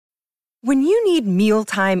When you need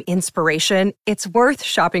mealtime inspiration, it's worth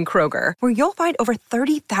shopping Kroger, where you'll find over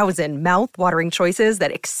 30,000 mouth-watering choices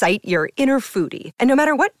that excite your inner foodie. And no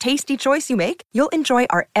matter what tasty choice you make, you'll enjoy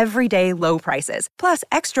our everyday low prices, plus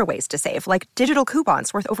extra ways to save, like digital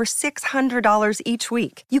coupons worth over $600 each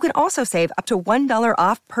week. You can also save up to $1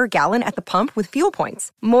 off per gallon at the pump with fuel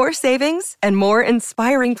points. More savings and more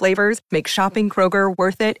inspiring flavors make shopping Kroger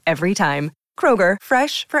worth it every time. Kroger,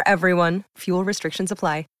 fresh for everyone. Fuel restrictions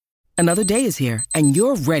apply. Another day is here, and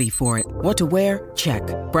you're ready for it. What to wear? Check.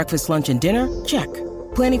 Breakfast, lunch, and dinner? Check.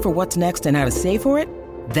 Planning for what's next and how to save for it?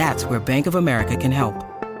 That's where Bank of America can help.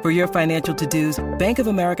 For your financial to-dos, Bank of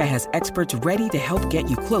America has experts ready to help get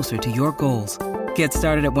you closer to your goals. Get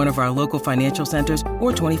started at one of our local financial centers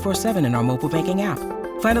or 24/7 in our mobile banking app.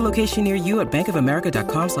 Find a location near you at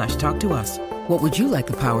bankofamerica.com/talktous. What would you like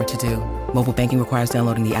the power to do? Mobile banking requires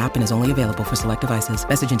downloading the app and is only available for select devices.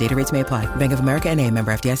 Message and data rates may apply. Bank of America N.A.,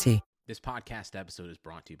 member FDIC. This podcast episode is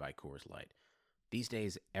brought to you by Coors Light. These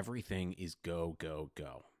days, everything is go, go,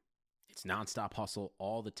 go. It's nonstop hustle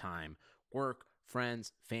all the time. Work,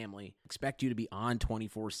 friends, family, expect you to be on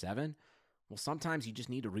 24/7. Well, sometimes you just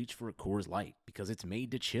need to reach for a Coors Light because it's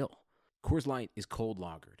made to chill. Coors Light is cold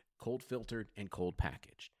lagered, cold filtered, and cold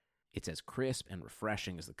packaged. It's as crisp and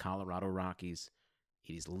refreshing as the Colorado Rockies.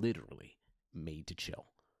 It is literally made to chill.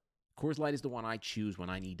 Coors Light is the one I choose when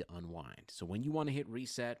I need to unwind. So when you want to hit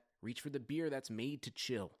reset, reach for the beer that's made to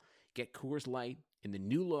chill. Get Coors Light in the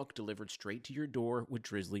new look delivered straight to your door with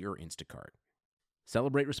Drizzly or Instacart.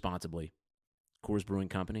 Celebrate responsibly. Coors Brewing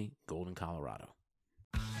Company, Golden, Colorado.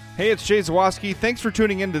 Hey, it's Jay Zawoski. Thanks for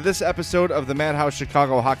tuning in to this episode of the Madhouse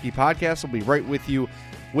Chicago Hockey Podcast. I'll be right with you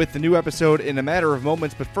with the new episode in a matter of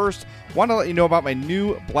moments. But first, want to let you know about my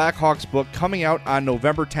new Blackhawks book coming out on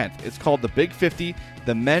November 10th. It's called The Big 50,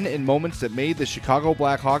 The Men and Moments That Made the Chicago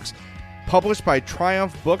Blackhawks, published by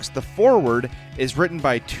Triumph Books. The foreword is written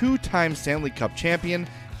by two-time Stanley Cup champion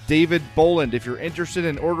David Boland. If you're interested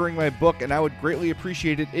in ordering my book, and I would greatly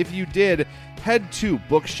appreciate it if you did, head to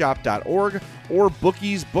bookshop.org or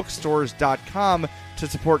bookiesbookstores.com to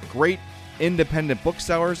support great independent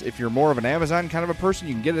booksellers. If you're more of an Amazon kind of a person,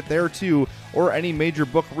 you can get it there too, or any major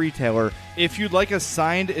book retailer. If you'd like a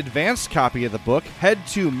signed advanced copy of the book, head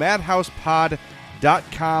to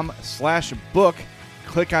madhousepod.com/book.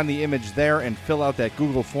 Click on the image there and fill out that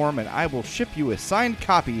Google form, and I will ship you a signed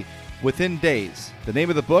copy within days. The name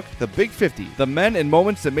of the book, The Big 50, The Men and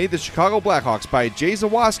Moments That Made the Chicago Blackhawks by Jay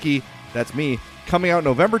Zawoski, that's me, coming out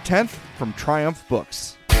November 10th from Triumph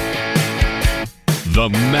Books. The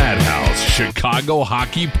Madhouse Chicago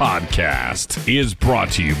Hockey Podcast is brought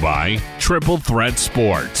to you by Triple Threat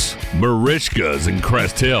Sports, Marishka's in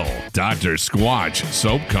Crest Hill, Dr. Squatch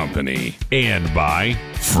Soap Company, and by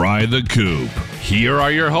Fry the Coop. Here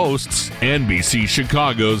are your hosts, NBC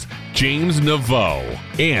Chicago's James Naveau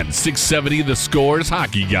and 670 The Scores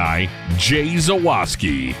hockey guy, Jay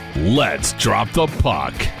Zawoski. Let's drop the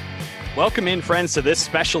puck. Welcome in, friends, to this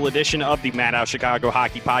special edition of the Madhouse Chicago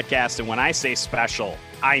Hockey Podcast. And when I say special,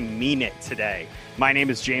 I mean it today. My name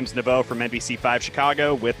is James Naveau from NBC5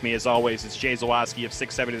 Chicago. With me, as always, is Jay Zawoski of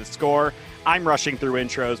 670 The Score. I'm rushing through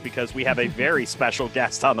intros because we have a very special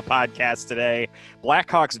guest on the podcast today,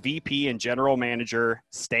 Blackhawks VP and General Manager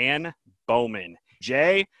Stan Bowman.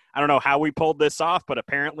 Jay, I don't know how we pulled this off, but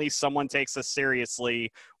apparently someone takes us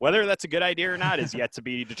seriously. Whether that's a good idea or not is yet to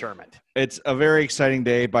be determined. It's a very exciting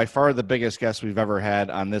day, by far the biggest guest we've ever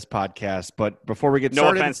had on this podcast. But before we get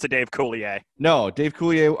started... No offense to Dave Coulier. No, Dave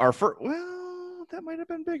Coulier, our first... Well, that might have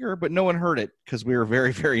been bigger, but no one heard it because we were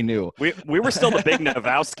very, very new. We were still the big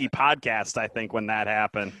Navowski podcast, I think, when that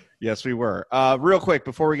happened. Yes, we were. Real quick,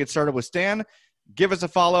 before we get started with Stan, give us a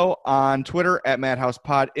follow on Twitter at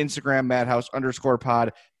MadhousePod, Instagram Madhouse_pod,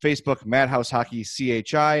 Facebook Madhouse Hockey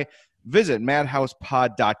CHI. Visit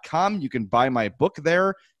madhousepod.com. You can buy my book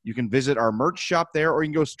there. You can visit our merch shop there, or you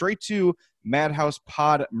can go straight to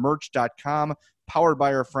madhousepodmerch.com, powered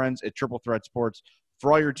by our friends at Triple Threat Sports.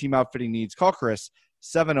 For all your team outfitting needs, call Chris,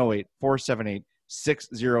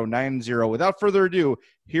 708-478-6090. Without further ado,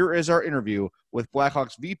 here is our interview with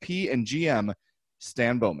Blackhawks VP and GM,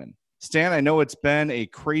 Stan Bowman. Stan, I know it's been a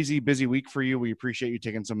crazy busy week for you. We appreciate you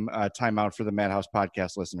taking some time out for the Madhouse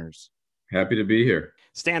podcast listeners. Happy to be here.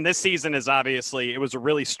 Stan, this season is obviously, it was a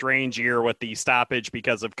really strange year with the stoppage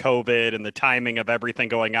because of COVID and the timing of everything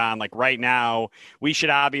going on. Like right now, we should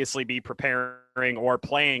obviously be preparing or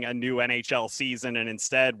playing a new NHL season. And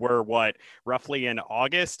instead we're roughly in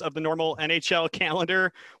August of the normal NHL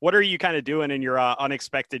calendar. What are you kind of doing in your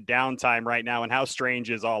unexpected downtime right now? And how strange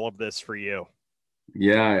is all of this for you?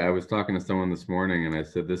 Yeah, I was talking to someone this morning and I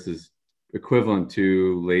said, this is equivalent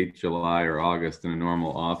to late July or August in a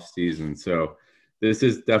normal off season. So this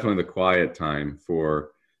is definitely the quiet time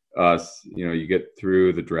for us. You get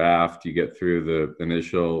through the draft, you get through the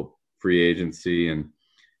initial free agency, and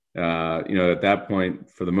at that point,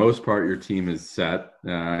 for the most part, your team is set.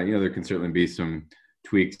 There can certainly be some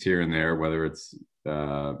tweaks here and there, whether it's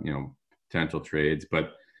potential trades,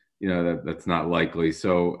 but that's not likely.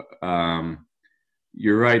 So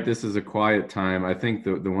you're right. This is a quiet time. I think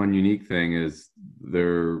the one unique thing is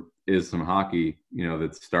there is some hockey,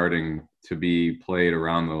 that's starting to be played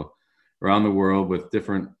around the world with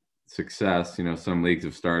different success. Some leagues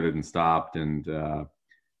have started and stopped, and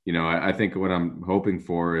I think what I'm hoping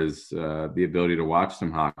for is the ability to watch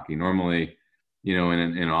some hockey. Normally,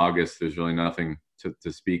 in August, there's really nothing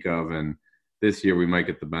to speak of, and this year we might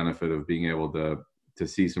get the benefit of being able to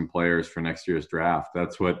see some players for next year's draft.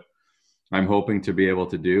 That's what I'm hoping to be able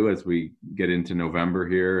to do as we get into November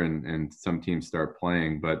here and some teams start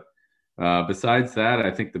playing. But besides that,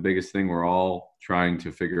 I think the biggest thing we're all trying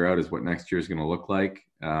to figure out is what next year is going to look like.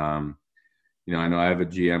 I know I have a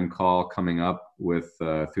GM call coming up with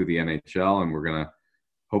through the NHL, and we're going to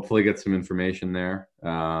hopefully get some information there.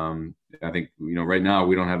 I think, right now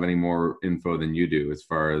we don't have any more info than you do as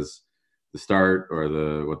far as the start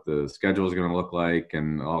or what the schedule is going to look like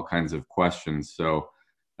and all kinds of questions. So,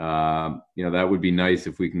 that would be nice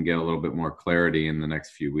if we can get a little bit more clarity in the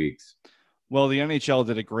next few weeks. Well, the NHL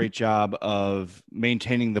did a great job of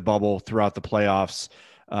maintaining the bubble throughout the playoffs.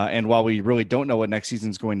 And while we really don't know what next season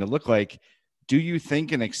is going to look like, do you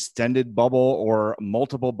think an extended bubble or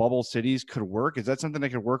multiple bubble cities could work? Is that something that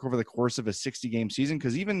could work over the course of a 60-game season?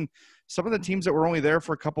 Because even some of the teams that were only there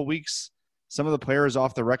for a couple weeks, some of the players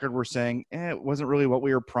off the record were saying, it wasn't really what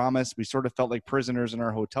we were promised. We sort of felt like prisoners in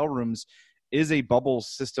our hotel rooms. Is a bubble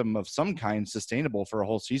system of some kind sustainable for a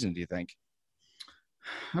whole season, do you think?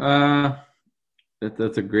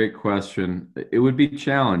 That's a great question. It would be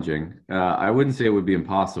challenging. I wouldn't say it would be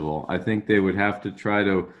impossible. I think they would have to try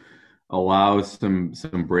to allow some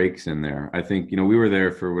breaks in there. I think, we were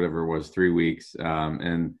there for whatever it was, 3 weeks,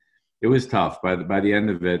 and it was tough. By the end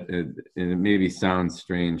of it, it maybe sounds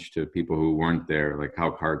strange to people who weren't there. Like,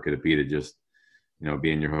 how hard could it be to just,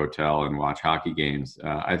 be in your hotel and watch hockey games?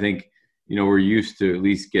 I think, we're used to at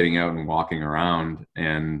least getting out and walking around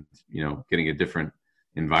and, getting a different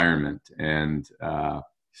environment. And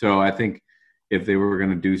so I think if they were going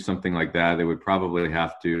to do something like that, they would probably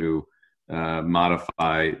have to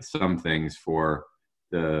modify some things for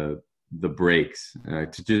the breaks.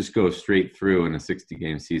 To just go straight through in a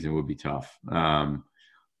 60-game season would be tough,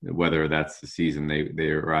 whether that's the season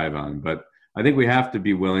they arrive on. But I think we have to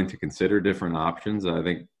be willing to consider different options. I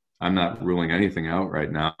think I'm not ruling anything out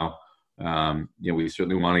right now. We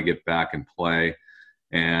certainly want to get back and play.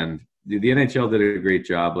 And the NHL did a great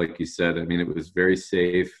job, like you said. I mean, it was very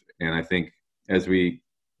safe. And I think as we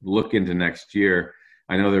look into next year,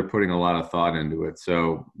 I know they're putting a lot of thought into it.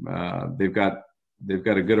 So they've got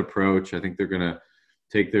a good approach. I think they're going to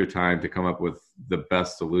take their time to come up with the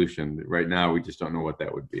best solution. Right now, we just don't know what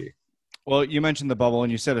that would be. Well, you mentioned the bubble,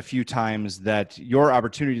 and you said a few times that your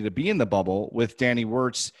opportunity to be in the bubble with Danny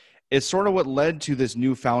Wirtz is sort of what led to this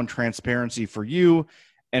newfound transparency for you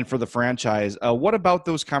and for the franchise. What about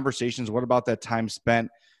those conversations? What about that time spent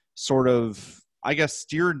sort of, I guess,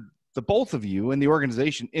 steered the both of you and the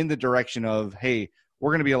organization in the direction of, hey,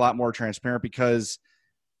 we're going to be a lot more transparent? Because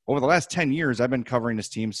over the last 10 years, I've been covering this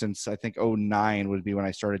team since I think 2009 would be when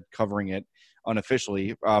I started covering it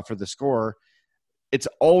unofficially for The Score. It's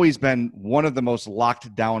always been one of the most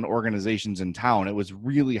locked down organizations in town. It was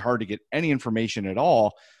really hard to get any information at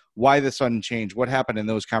all. Why the sudden change? What happened in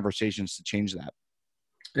those conversations to change that?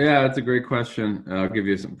 Yeah, that's a great question. I'll give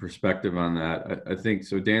you some perspective on that. I think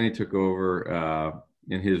so. Danny took over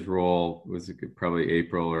in his role, was it probably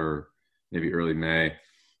April or maybe early May.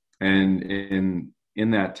 And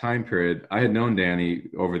in that time period, I had known Danny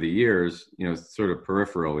over the years, sort of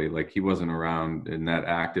peripherally, like he wasn't around and that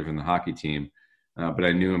active in the hockey team, but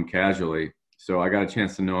I knew him casually. So I got a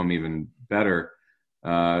chance to know him even better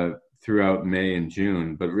throughout May and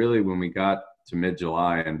June. But really, when we got to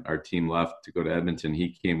mid-July and our team left to go to Edmonton,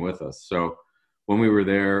 he came with us. So when we were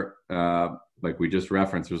there, like we just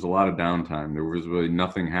referenced, there was a lot of downtime. There was really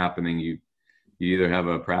nothing happening. You either have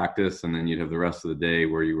a practice and then you'd have the rest of the day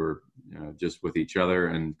where you were just with each other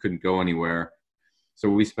and couldn't go anywhere. So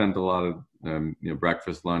we spent a lot of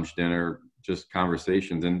breakfast, lunch, dinner, just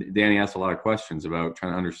conversations. And Danny asked a lot of questions about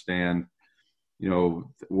trying to understand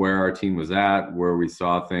where our team was at, where we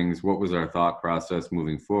saw things, what was our thought process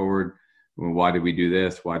moving forward, why did we do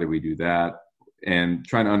this, why did we do that, and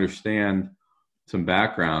trying to understand some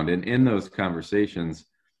background. And in those conversations,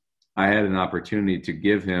 I had an opportunity to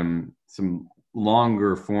give him some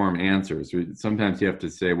longer form answers. Sometimes you have to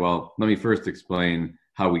say, well, let me first explain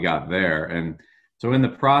how we got there. And so in the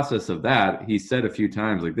process of that, he said a few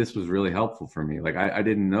times, like, this was really helpful for me. Like, I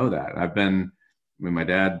didn't know that. My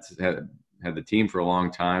dad had the team for a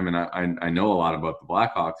long time, and I know a lot about the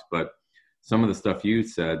Blackhawks, but some of the stuff you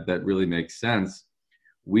said that really makes sense.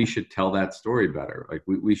 We should tell that story better. Like,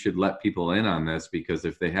 we should let people in on this, because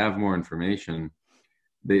if they have more information,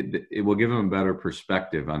 it will give them a better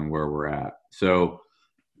perspective on where we're at. So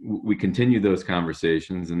we continued those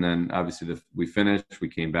conversations, and then obviously we finished, we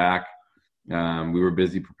came back. We were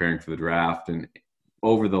busy preparing for the draft, and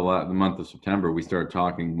over the month of September, we started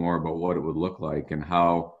talking more about what it would look like and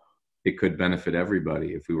how it could benefit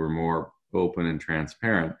everybody if we were more open and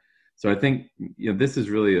transparent. So I think, this is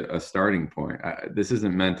really a starting point. This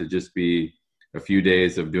isn't meant to just be a few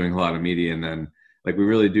days of doing a lot of media, and then, like, we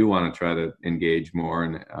really do want to try to engage more.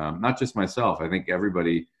 And not just myself. I think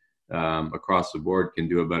everybody across the board can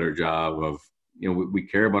do a better job of, we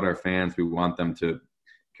care about our fans. We want them to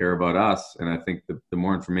care about us. And I think the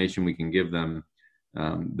more information we can give them,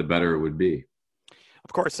 the better it would be.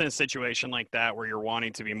 Of course, in a situation like that where you're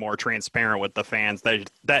wanting to be more transparent with the fans,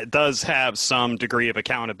 that does have some degree of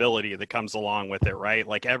accountability that comes along with it, right?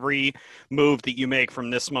 Like, every move that you make from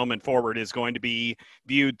this moment forward is going to be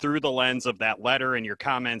viewed through the lens of that letter and your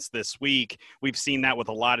comments this week. We've seen that with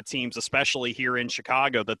a lot of teams, especially here in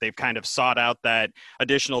Chicago, that they've kind of sought out that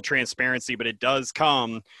additional transparency, but it does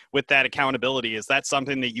come with that accountability. Is that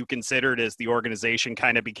something that you considered as the organization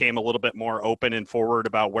kind of became a little bit more open and forward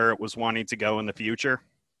about where it was wanting to go in the future?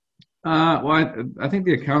 Well, I think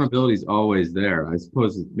the accountability is always there. I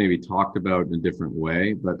suppose it's maybe talked about in a different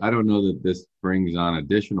way, but I don't know that this brings on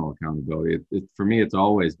additional accountability. For me, it's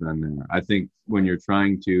always been there. I think when you're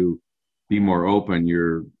trying to be more open,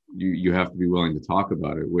 you have to be willing to talk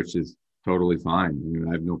about it, which is totally fine. I mean,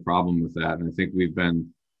 I have no problem with that. And I think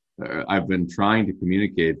I've been trying to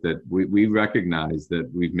communicate that we recognize that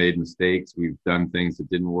we've made mistakes. We've done things that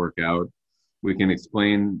didn't work out. We can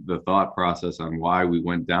explain the thought process on why we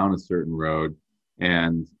went down a certain road,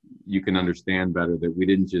 and you can understand better that we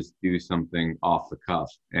didn't just do something off the cuff.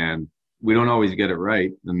 And we don't always get it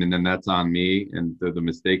right. And then that's on me and the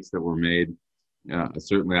mistakes that were made.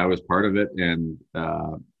 Certainly I was part of it. And,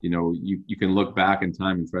 you can look back in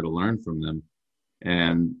time and try to learn from them.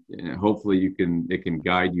 And hopefully it can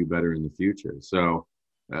guide you better in the future. So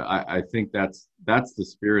I think that's the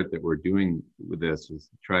spirit that we're doing with this, is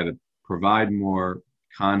to try to provide more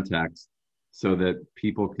context so that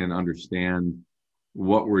people can understand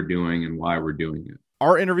what we're doing and why we're doing it.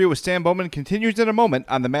 Our interview with Stan Bowman continues in a moment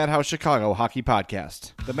on the Madhouse Chicago Hockey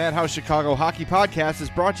Podcast. The Madhouse Chicago Hockey Podcast is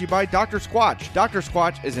brought to you by Dr. Squatch. Dr.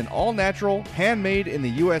 Squatch is an all-natural, handmade in the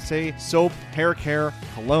USA soap, hair care,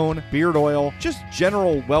 cologne, beard oil, just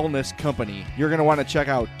general wellness company. You're going to want to check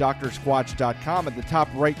out drsquatch.com. At the top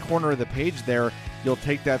right corner of the page there, you'll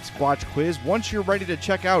take that Squatch quiz. Once you're ready to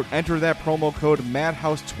check out, enter that promo code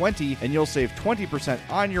MADHOUSE20 and you'll save 20%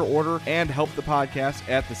 on your order and help the podcast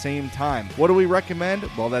at the same time. What do we recommend?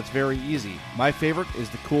 Well, that's very easy. My favorite is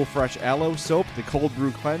the Cool Fresh Aloe soap. The Cold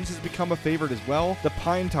Brew Cleanse has become a favorite as well. The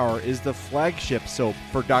Pine Tar is the flagship soap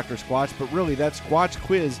for Dr. Squatch, but really that Squatch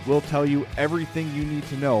quiz will tell you everything you need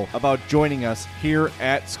to know about joining us here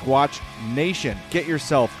at Squatch Nation. Get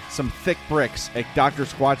yourself some thick bricks at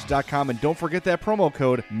drsquatch.com, and don't forget that promo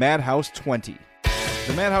code MADHOUSE20.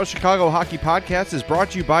 The Madhouse Chicago Hockey Podcast is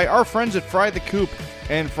brought to you by our friends at Fry the Coop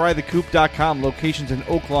and frythecoop.com. Locations in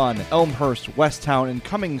Oak Lawn, Elmhurst, Westtown, and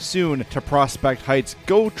coming soon to Prospect Heights.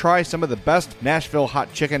 Go try some of the best Nashville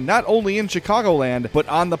hot chicken, not only in Chicagoland, but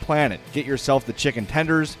on the planet. Get yourself the chicken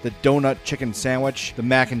tenders, the donut chicken sandwich, the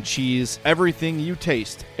mac and cheese. Everything you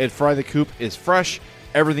taste at Fry the Coop is fresh.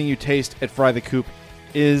 Everything you taste at Fry the Coop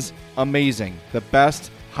is amazing. The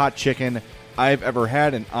best hot chicken I've ever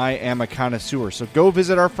had, and I am a connoisseur. So go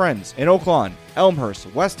visit our friends in Oak Lawn, Elmhurst,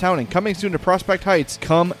 Westtown, and coming soon to Prospect Heights.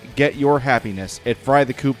 Come get your happiness at Fry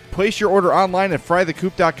the Coop. Place your order online at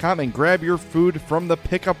frythecoop.com and grab your food from the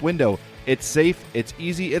pickup window. It's safe, it's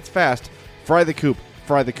easy, it's fast. Fry the Coop,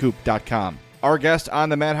 frythecoop.com. Our guest on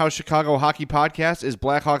the Madhouse Chicago Hockey Podcast is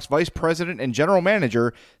Blackhawks Vice President and General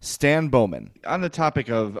Manager Stan Bowman. On the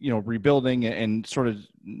topic of, rebuilding and sort of,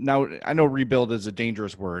 now I know rebuild is a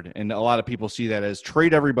dangerous word, and a lot of people see that as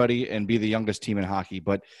trade everybody and be the youngest team in hockey.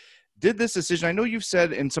 But did this decision, I know you've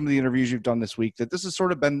said in some of the interviews you've done this week that this has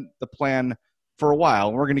sort of been the plan for a while,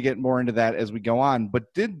 and we're going to get more into that as we go on.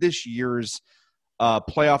 But did this year's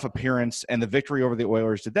playoff appearance and the victory over the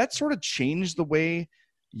Oilers, did that sort of change the way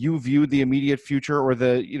you viewed the immediate future or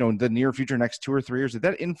the near future, next 2 or 3 years? Did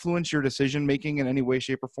that influence your decision making in any way,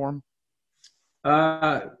 shape, or form?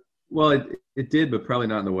 Well, it did, but probably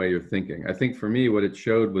not in the way you're thinking. I think for me, what it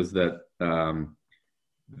showed was that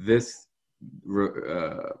this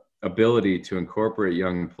ability to incorporate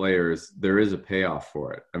young players, there is a payoff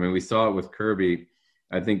for it. I mean, we saw it with Kirby.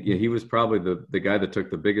 I think he was probably the guy that took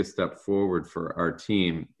the biggest step forward for our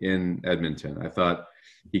team in Edmonton. I thought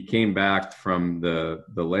he came back from the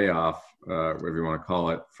layoff, whatever you want to call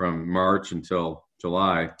it, from March until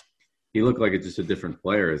July. He looked like just a different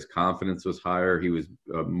player. His confidence was higher. He was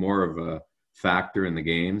more of a factor in the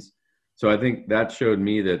games. So I think that showed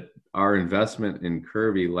me that our investment in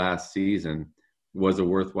Kirby last season was a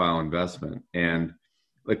worthwhile investment. And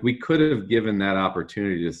like, we could have given that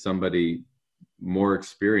opportunity to somebody more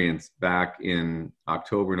experienced back in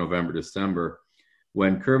October, November, December,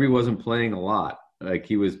 when Kirby wasn't playing a lot. Like,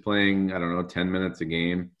 he was playing, I don't know, 10 minutes a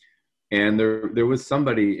game. And there was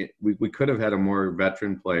somebody, we could have had a more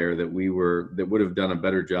veteran player that would have done a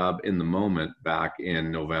better job in the moment back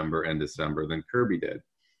in November and December than Kirby did.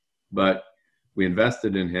 But we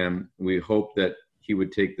invested in him. We hoped that he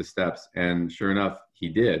would take the steps, and sure enough, he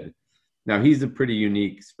did. Now, he's a pretty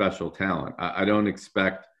unique, special talent. I don't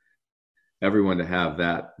expect everyone to have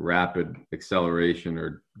that rapid acceleration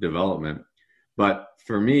or development. But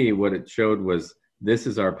for me, what it showed was, this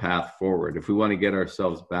is our path forward. If we want to get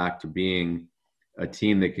ourselves back to being a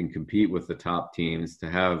team that can compete with the top teams, to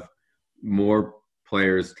have more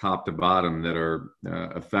players top to bottom that are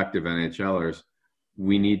effective NHLers,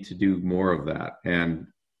 we need to do more of that. And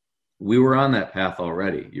we were on that path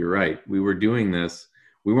already. You're right. We were doing this.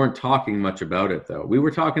 We weren't talking much about it, though. We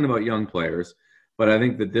were talking about young players, but I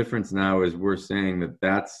think the difference now is we're saying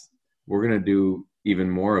we're going to do even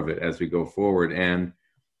more of it as we go forward. And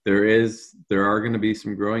there are going to be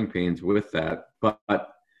some growing pains with that, but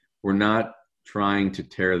we're not trying to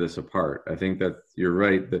tear this apart. I think that you're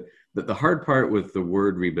right. The hard part with the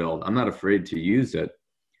word rebuild, I'm not afraid to use it,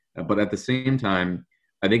 but at the same time,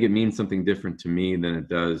 I think it means something different to me than it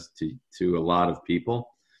does to a lot of people.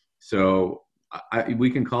 So we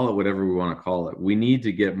can call it whatever we want to call it. We need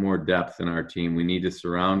to get more depth in our team. We need to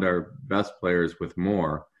surround our best players with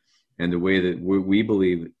more. And the way that we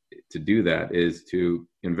believe to do that is to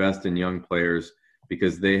invest in young players,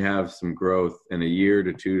 because they have some growth. In a year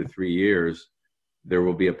to 2 to 3 years, there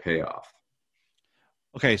will be a payoff.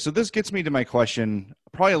 Okay, so this gets me to my question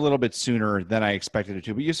probably a little bit sooner than I expected it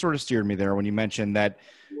to, but you sort of steered me there when you mentioned that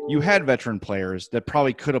you had veteran players that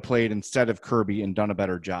probably could have played instead of Kirby and done a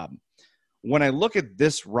better job. When I look at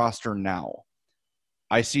this roster now,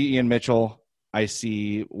 I see Ian Mitchell, I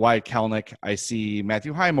see Wyatt Kelnick, I see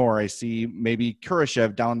Matthew Highmore, I see maybe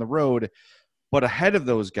Kurashev down the road, but ahead of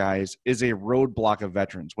those guys is a roadblock of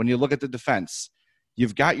veterans. When you look at the defense,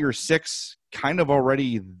 you've got your 6 kind of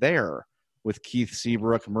already there with Keith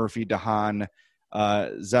Seabrook, Murphy, DeHaan,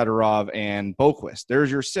 Zadorov, and Boquist. There's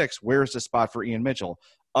your 6. Where's the spot for Ian Mitchell?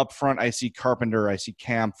 Up front, I see Carpenter, I see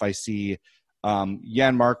Kampf, I see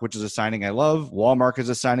Janmark, which is a signing I love. Walmark is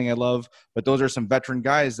a signing I love. But those are some veteran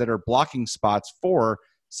guys that are blocking spots for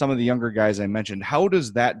some of the younger guys I mentioned. How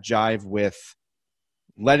does that jive with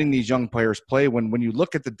letting these young players play when you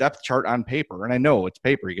look at the depth chart on paper? And I know it's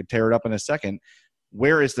paper. You can tear it up in a second.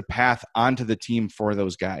 Where is the path onto the team for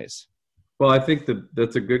those guys? Well, I think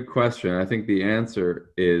that's a good question. I think the answer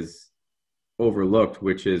is overlooked,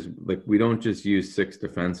 which is, like, we don't just use 6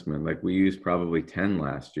 defensemen. Like, we used probably 10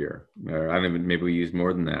 last year, or I don't even, maybe we used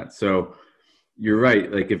more than that. So you're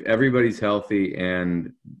right. Like, if everybody's healthy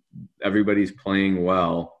and everybody's playing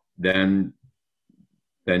well, then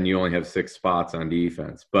you only have 6 spots on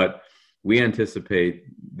defense. But we anticipate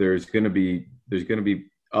there's going to be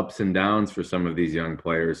ups and downs for some of these young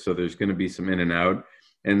players. So there's going to be some in and out,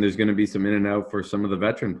 and there's going to be some in and out for some of the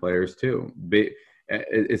veteran players too.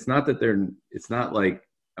 It's not like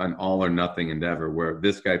an all or nothing endeavor where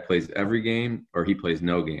this guy plays every game or he plays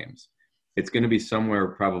no games. It's going to be somewhere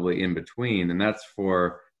probably in between. And that's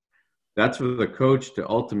for the coach to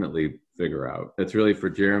ultimately figure out. That's really for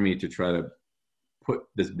Jeremy to try to put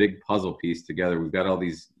this big puzzle piece together. We've got all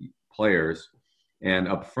these players, and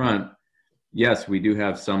up front, yes, we do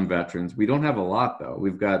have some veterans. We don't have a lot, though.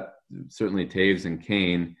 We've got certainly Taves and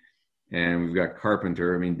Kane, and we've got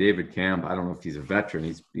Carpenter. I mean, David Camp, I don't know if he's a veteran.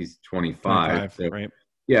 He's 25. So, right.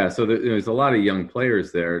 Yeah, so there's a lot of young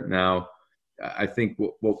players there. Now, I think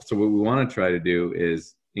what we want to try to do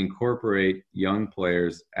is incorporate young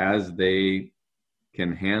players as they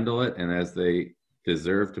can handle it and as they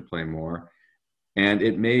deserve to play more. And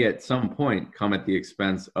it may at some point come at the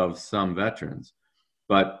expense of some veterans.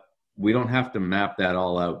 But we don't have to map that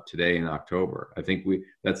all out today in October. I think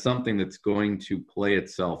that's something that's going to play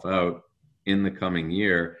itself out in the coming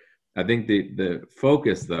year. I think the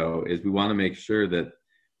focus, though, is we want to make sure that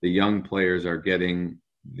the young players are getting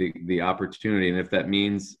the opportunity. And if that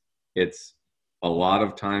means it's a lot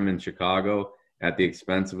of time in Chicago at the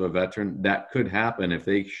expense of a veteran, that could happen if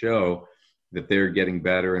they show that they're getting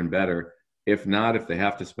better and better. If not, if they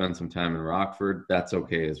have to spend some time in Rockford, that's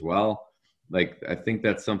okay as well. Like, I think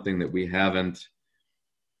that's something that we haven't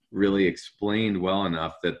really explained well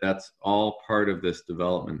enough, that's all part of this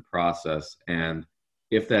development process. And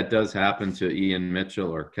if that does happen to Ian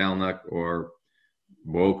Mitchell or Kalnick or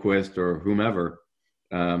Woquist or whomever,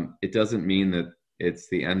 it doesn't mean that it's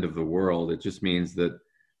the end of the world. It just means that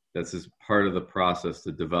this is part of the process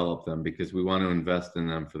to develop them, because we want to invest in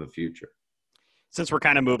them for the future. Since we're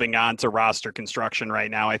kind of moving on to roster construction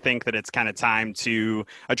right now, I think that it's kind of time to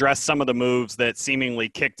address some of the moves that seemingly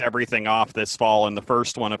kicked everything off this fall. And the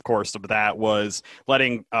first one, of course, of that was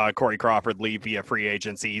letting Corey Crawford leave via free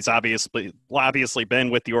agency. He's obviously been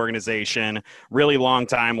with the organization really long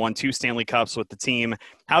time, won 2 Stanley Cups with the team.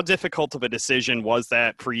 How difficult of a decision was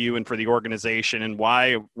that for you and for the organization, and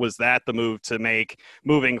why was that the move to make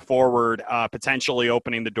moving forward, potentially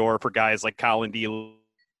opening the door for guys like Colin D.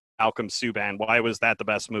 Malcolm Subban? Why was that the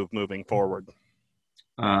best move moving forward?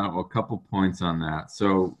 A couple points on that.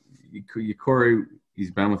 So Corey,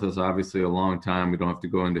 he's been with us obviously a long time. We don't have to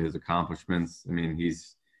go into his accomplishments. I mean,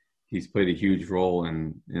 he's played a huge role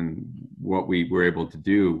in what we were able to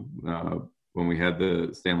do when we had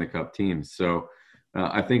the Stanley Cup teams. So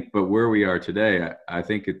I think, but where we are today, I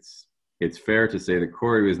think it's fair to say that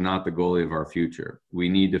Corey was not the goalie of our future. We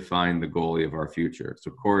need to find the goalie of our future.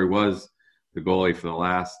 So Corey was the goalie for the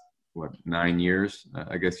last 9 years,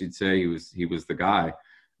 I guess you'd say. He was the guy.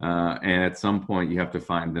 And at some point you have to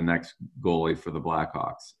find the next goalie for the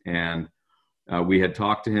Blackhawks. And we had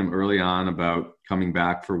talked to him early on about coming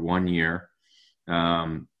back for 1 year.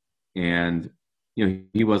 And,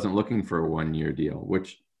 he wasn't looking for a 1-year deal,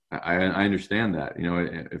 which I understand that.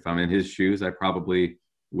 If I'm in his shoes, I probably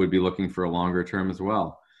would be looking for a longer term as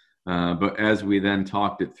well. But as we then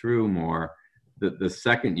talked it through more, the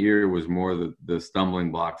second year was more the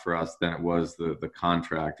stumbling block for us than it was the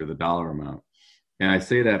contract or the dollar amount. And I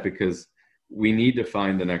say that because we need to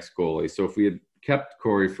find the next goalie. So if we had kept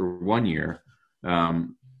Corey for 1 year,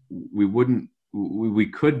 we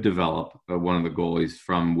could develop one of the goalies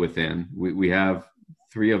from within. We have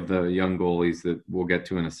 3 of the young goalies that we'll get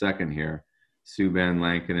to in a second here, Subban,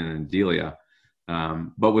 Lankinen, and Delia.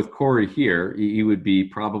 But with Corey here, he would be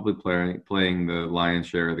probably playing the lion's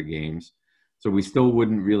share of the games. So we still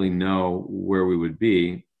wouldn't really know where we would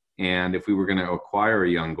be. And if we were going to acquire a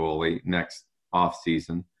young goalie next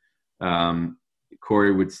offseason,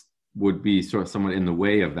 Corey would be sort of somewhat in the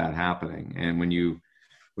way of that happening. And when you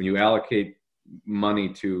allocate money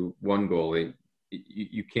to one goalie,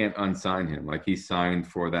 you can't unsign him. Like, he's signed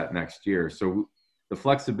for that next year. So the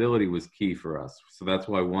flexibility was key for us. So that's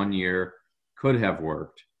why 1 year could have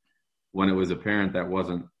worked. When it was apparent that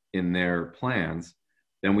wasn't in their plans,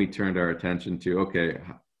 then we turned our attention to, okay,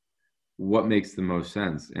 what makes the most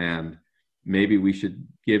sense? And maybe we should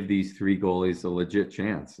give these 3 goalies a legit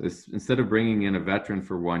chance. Instead of bringing in a veteran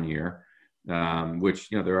for 1 year, which,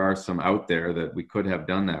 there are some out there that we could have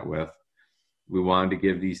done that with, we wanted to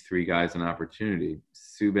give these 3 guys an opportunity.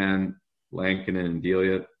 Subban, Lankinen, and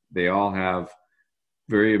Delia, they all have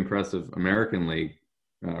very impressive American League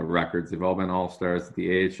records. They've all been all-stars at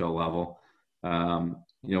the AHL level.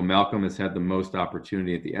 Malcolm has had the most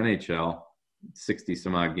opportunity at the NHL, 60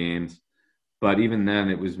 some odd games, but even then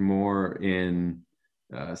it was more in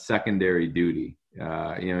secondary duty.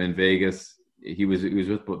 In Vegas, he was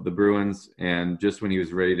with the Bruins, and just when he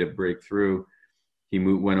was ready to break through, he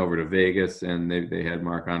went over to Vegas, and they had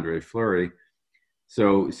Marc-Andre Fleury.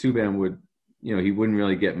 So Subban he wouldn't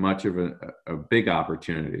really get much of a big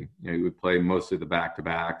opportunity. He would play mostly the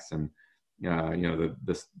back-to-backs, and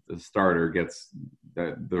the starter gets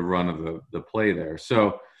the run of the play there.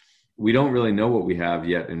 So we don't really know what we have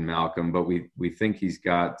yet in Malcolm, but we think he's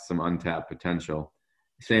got some untapped potential.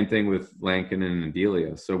 Same thing with Lankinen and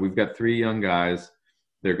Delia. So we've got 3 young guys.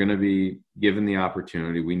 They're going to be given the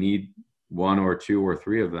opportunity. We need 1 or 2 or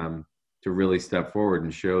 3 of them to really step forward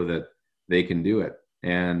and show that they can do it.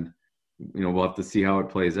 And, we'll have to see how it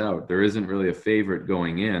plays out. There isn't really a favorite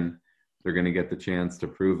going in. They're going to get the chance to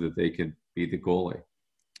prove that they could be the goalie.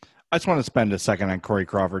 I just want to spend a second on Corey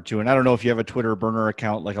Crawford too. And I don't know if you have a Twitter burner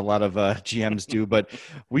account like a lot of GMs do, but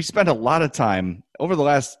we spent a lot of time over the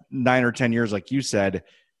last 9 or 10 years, like you said,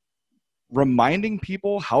 reminding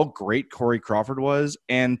people how great Corey Crawford was.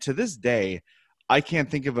 And to this day, I can't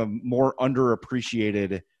think of a more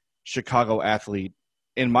underappreciated Chicago athlete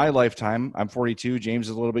in my lifetime. I'm 42. James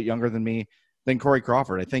is a little bit younger than me, than Corey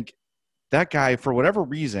Crawford. I think that guy, for whatever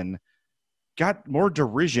reason, got more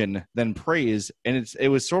derision than praise, and it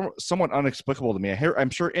was somewhat inexplicable to me. I'm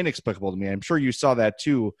sure inexplicable to me. I'm sure you saw that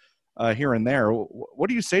too, here and there. What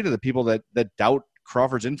do you say to the people that doubt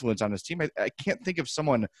Crawford's influence on his team? I can't think of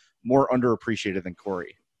someone more underappreciated than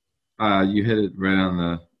Corey. You hit it right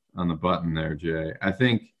on the button there, Jay. I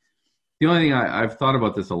think the only thing I've thought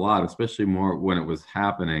about this a lot, especially more when it was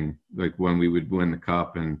happening, like when we would win the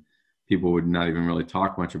cup and people would not even really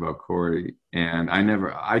talk much about Corey. And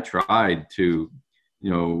I tried to,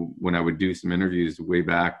 when I would do some interviews way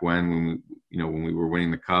back when we were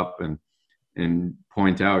winning the cup and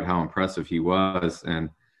point out how impressive he was. And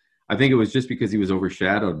I think it was just because he was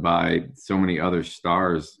overshadowed by so many other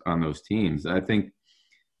stars on those teams. I think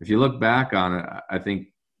if you look back on it, I think,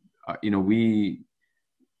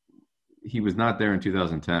 he was not there in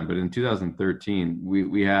 2010, but in 2013,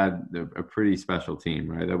 we had a pretty special team,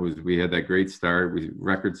 right? We had that great start,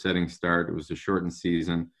 record-setting start. It was a shortened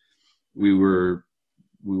season. We were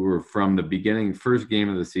from the beginning, first game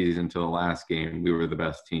of the season to the last game, we were the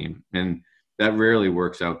best team, and that rarely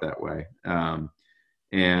works out that way. But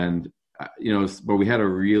we had a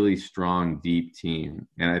really strong, deep team,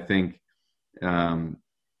 and I think,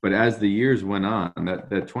 but as the years went on, that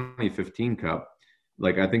 2015 Cup.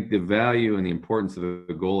 I think the value and the importance of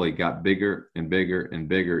the goalie got bigger and bigger and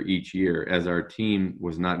bigger each year as our team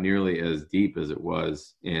was not nearly as deep as it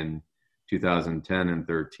was in 2010 and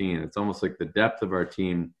 13. It's almost like the depth of our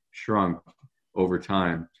team shrunk over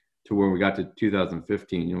time to where we got to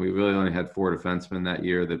 2015. We really only had 4 defensemen that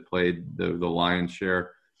year that played the lion's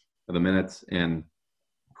share of the minutes. And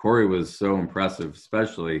Corey was so impressive,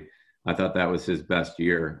 especially I thought that was his best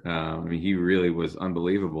year. He really was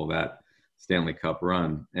unbelievable that Stanley Cup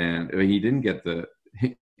run, and he didn't get it.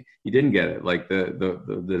 Like the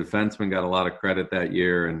defenseman got a lot of credit that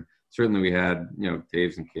year, and certainly we had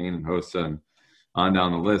Taves and Kane and Hossa and on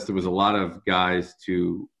down the list. There was a lot of guys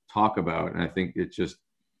to talk about, and I think it just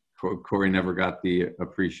Corey never got the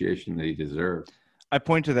appreciation that he deserved. I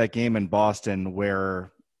point to that game in Boston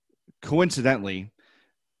where, coincidentally,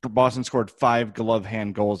 Boston scored 5 glove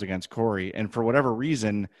hand goals against Corey, and for whatever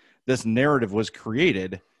reason, this narrative was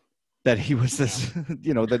created that he was this,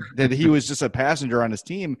 that he was just a passenger on his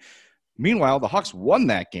team. Meanwhile, the Hawks won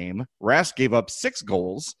that game. Rask gave up 6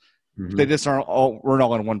 goals. Mm-hmm. They just weren't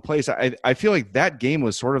all in one place. I feel like that game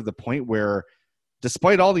was sort of the point where,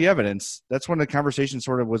 despite all the evidence, that's when the conversation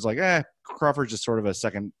sort of was like, Crawford's just sort of a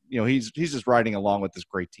second, he's just riding along with this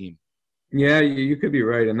great team. Yeah, you could be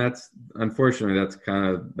right. And that's, unfortunately,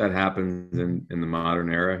 that happens in the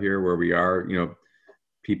modern era here where we are,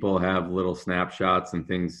 people have little snapshots and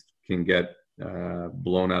things can get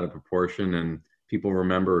blown out of proportion, and people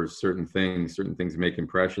remember certain things make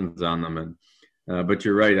impressions on them. And but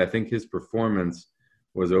you're right. I think his performance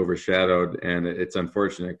was overshadowed, and it's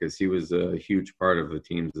unfortunate because he was a huge part of the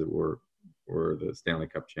teams that were the Stanley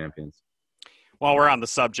Cup champions. While we're on the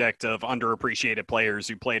subject of underappreciated players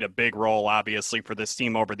who played a big role, obviously, for this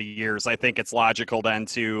team over the years, I think it's logical then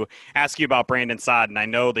to ask you about Brandon Saad. And I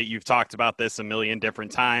know that you've talked about this a million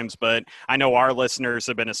different times, but I know our listeners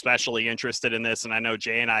have been especially interested in this, and I know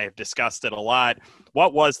Jay and I have discussed it a lot.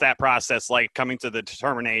 What was that process like, coming to the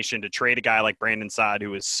determination to trade a guy like Brandon Saad,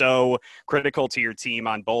 who is so critical to your team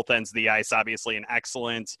on both ends of the ice? Obviously an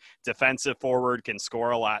excellent defensive forward, can score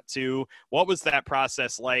a lot too. What was that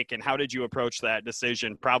process like, and how did you approach that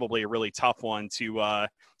decision? Probably a really tough one to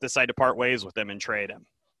decide to part ways with him and trade him.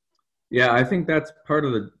 Yeah, I think that's part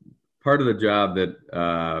of the job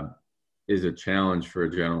that is a challenge for a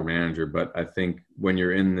general manager. But I think when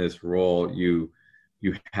you're in this role, you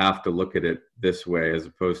have to look at it this way, as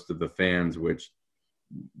opposed to the fans, which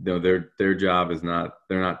their job is not,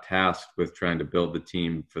 they're not tasked with trying to build the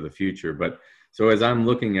team for the future. But so as I'm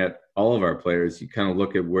looking at all of our players, you kind of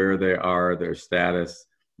look at where they are, their status,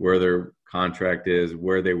 where their contract is,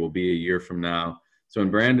 where they will be a year from now. So in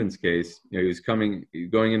Brandon's case, he's going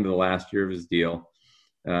into the last year of his deal.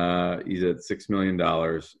 He's at $6 million,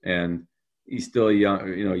 and he's still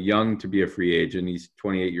young to be a free agent. He's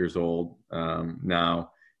 28 years old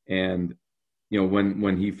now. And,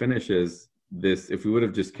 when he finishes this, if we would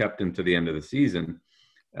have just kept him to the end of the season,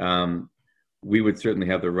 we would certainly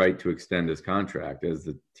have the right to extend his contract as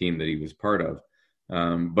the team that he was part of.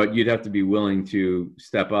 But you'd have to be willing to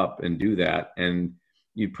step up and do that. And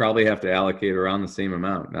you'd probably have to allocate around the same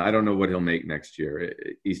amount. Now, I don't know what he'll make next year.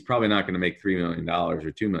 He's probably not going to make $3 million or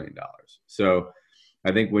 $2 million. So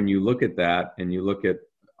I think when you look at that and you look at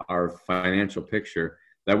our financial picture,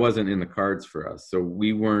 that wasn't in the cards for us. So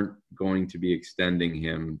we weren't going to be extending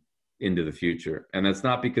him into the future. And that's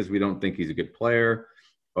not because we don't think he's a good player.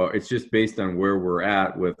 It's just based on where we're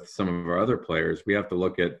at with some of our other players. We have to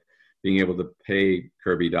look at being able to pay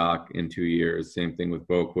Kirby Doc in 2 years. Same thing with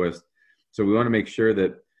Boquist. So we want to make sure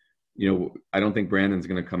that, I don't think Brandon's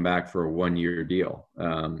going to come back for a 1-year deal.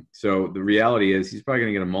 So the reality is he's probably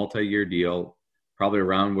going to get a multi-year deal, probably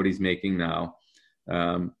around what he's making now.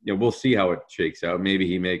 We'll see how it shakes out. Maybe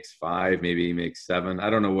he makes 5, maybe he makes 7. I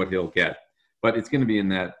don't know what he'll get, but it's going to be in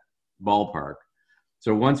that ballpark.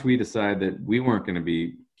 So once we decide that we weren't going to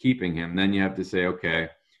be keeping him, then you have to say, okay,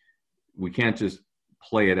 we can't just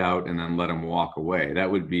play it out and then let him walk away. That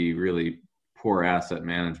would be really poor asset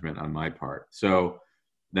management on my part. So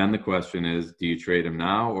then the question is, do you trade him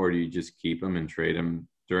now, or do you just keep him and trade him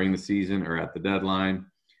during the season or at the deadline?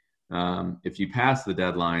 If you pass the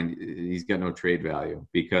deadline, he's got no trade value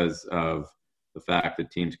because of the fact that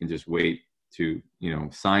teams can just wait to,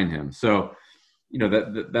 sign him. So,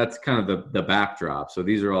 that's kind of the backdrop. So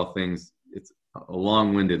these are all things, it's a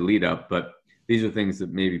long-winded lead up, but these are things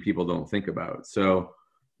that maybe people don't think about. So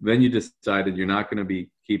then you decided you're not going to be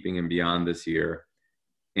keeping him beyond this year.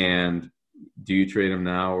 And do you trade him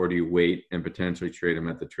now, or do you wait and potentially trade him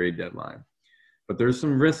at the trade deadline? But there's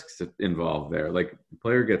some risks involved there. Like, the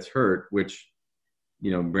player gets hurt, which,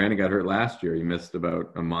 Brandon got hurt last year. He missed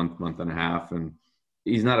about a month and a half. And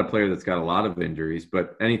he's not a player that's got a lot of injuries,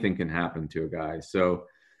 but anything can happen to a guy. So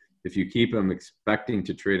if you keep him expecting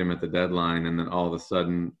to trade him at the deadline, and then all of a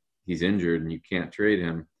sudden he's injured and you can't trade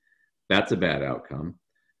him, that's a bad outcome.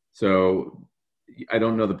 So I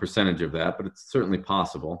don't know the percentage of that, but it's certainly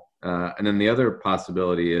possible. And then the other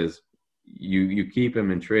possibility is you keep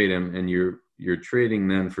him and trade him, and you're trading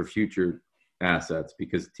then for future assets,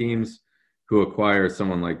 because teams who acquire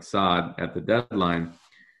someone like Saad at the deadline,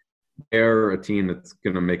 they're a team that's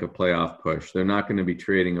going to make a playoff push. They're not going to be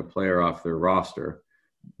trading a player off their roster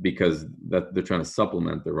because that they're trying to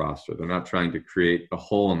supplement their roster. They're not trying to create a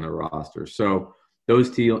hole in their roster. So those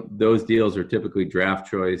deals are typically draft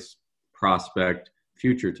choice, prospect,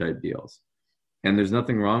 future type deals. And there's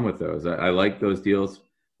nothing wrong with those. I like those deals.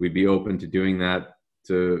 We'd be open to doing that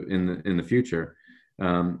in the future.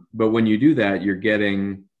 But when you do that, you're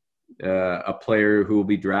getting a player who will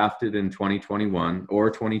be drafted in 2021 or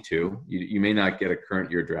 22. You may not get a current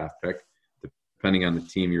year draft pick, depending on the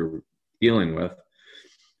team you're dealing with.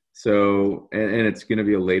 So, and it's going to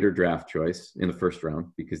be a later draft choice in the first round,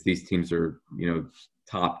 because these teams are,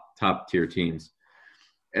 top tier teams.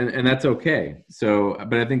 And that's okay. So,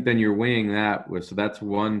 but I think then you're weighing that so that's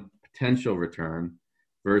one potential return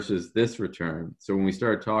versus this return. So when we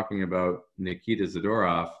start talking about Nikita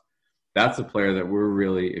Zadorov, that's a player that we're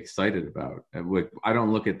really excited about. I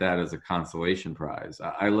don't look at that as a consolation prize.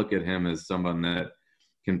 I look at him as someone that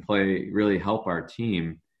can really help our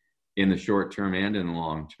team in the short term and in the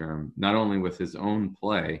long term, not only with his own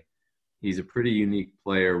play. He's a pretty unique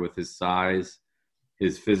player with his size,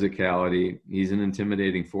 his physicality. He's an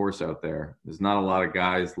intimidating force out there. There's not a lot of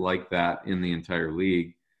guys like that in the entire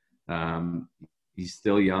league. He's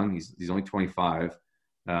still young. He's only 25.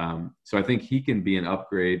 So I think he can be an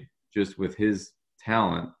upgrade just with his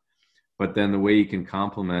talent. But then the way he can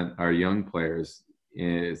complement our young players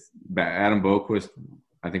is Adam Boquist.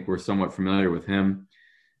 I think we're somewhat familiar with him.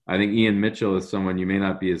 I think Ian Mitchell is someone you may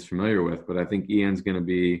not be as familiar with, but I think Ian's going to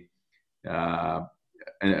be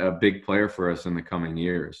a big player for us in the coming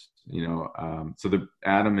years. So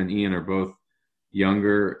Adam and Ian are both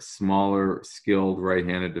younger, smaller, skilled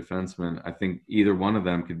right-handed defensemen. I think either one of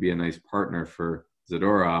them could be a nice partner for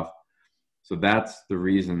Zadorov. So that's the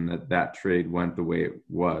reason that trade went the way it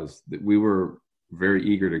was. That we were very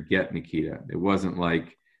eager to get Nikita. It wasn't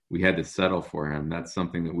like we had to settle for him. That's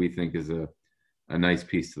something that we think is a nice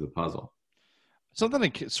piece to the puzzle. Something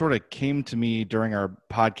that sort of came to me during our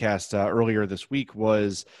podcast earlier this week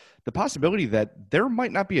was the possibility that there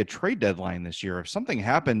might not be a trade deadline this year. If something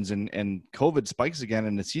happens and COVID spikes again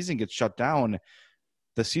and the season gets shut down,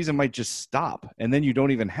 the season might just stop. And then you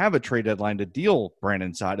don't even have a trade deadline to deal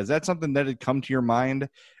Brandon Saad. Is that something that had come to your mind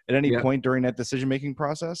at any point during that decision-making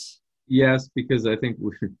process? Yes, because I think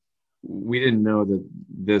we didn't know that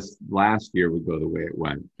this last year would go the way it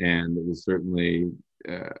went. And it was certainly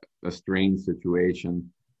a strange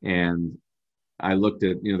situation. And I looked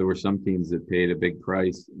at, there were some teams that paid a big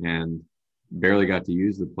price and barely got to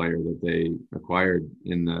use the player that they acquired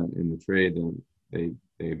in the trade. And they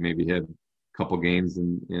maybe had a couple games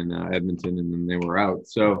in Edmonton and then they were out.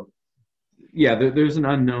 So yeah, there's an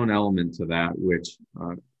unknown element to that, which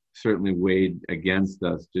certainly weighed against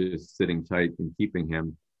us just sitting tight and keeping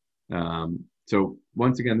him. So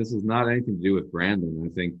once again, this is not anything to do with Brandon.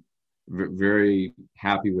 I think very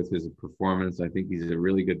happy with his performance. I think he's a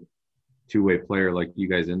really good two-way player, like you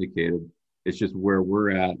guys indicated. It's just where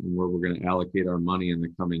we're at and where we're going to allocate our money in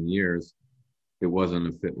the coming years. It wasn't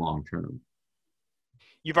a fit long term.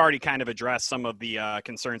 You've already kind of addressed some of the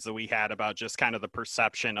concerns that we had about just kind of the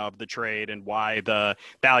perception of the trade and why the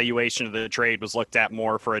valuation of the trade was looked at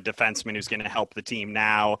more for a defenseman who's going to help the team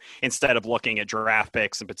now instead of looking at draft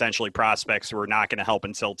picks and potentially prospects who are not going to help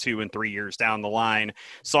until 2 and 3 years down the line.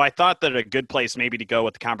 So I thought that a good place maybe to go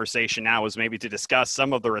with the conversation now was maybe to discuss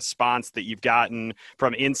some of the response that you've gotten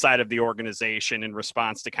from inside of the organization in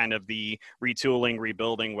response to kind of the retooling,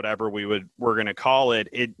 rebuilding, whatever we're going to call it.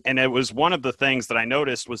 And it was one of the things that I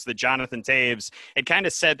noticed was that Jonathan Toews had kind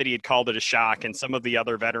of said that he had called it a shock, and some of the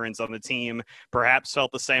other veterans on the team perhaps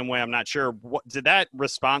felt the same way. I'm not sure. Did that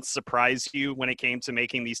response surprise you when it came to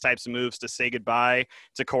making these types of moves to say goodbye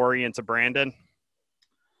to Corey and to Brandon?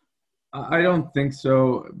 I don't think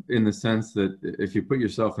so, in the sense that if you put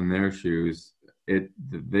yourself in their shoes,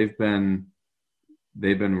 they've been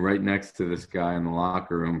right next to this guy in the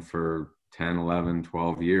locker room for 10, 11,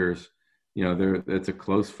 12 years. It's a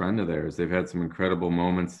close friend of theirs. They've had some incredible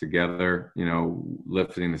moments together,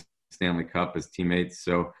 lifting the Stanley Cup as teammates.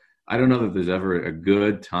 So I don't know that there's ever a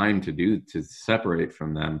good time to separate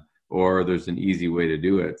from them, or there's an easy way to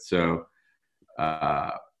do it. So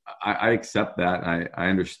I accept that. I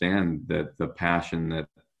understand that the passion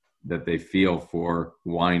that they feel for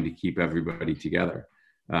wanting to keep everybody together.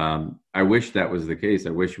 I wish that was the case.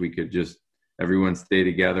 I wish we could just everyone stay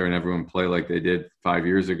together and everyone play like they did 5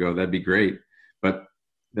 years ago. That'd be great. But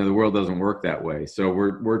the world doesn't work that way. So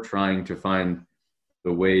we're trying to find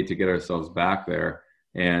the way to get ourselves back there.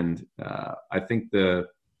 And I think the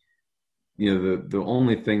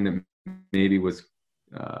only thing that maybe was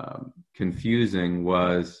confusing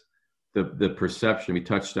was the perception. We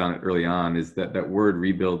touched on it early on, is that word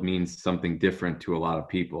rebuild means something different to a lot of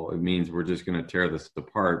people. It means we're just going to tear this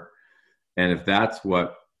apart. And if that's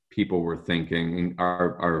what people were thinking, and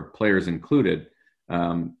our players included,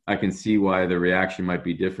 I can see why the reaction might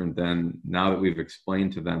be different than now that we've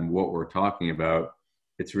explained to them what we're talking about.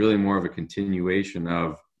 It's really more of a continuation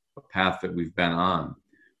of a path that we've been on.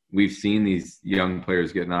 We've seen these young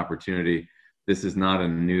players get an opportunity. This is not a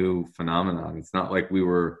new phenomenon. It's not like we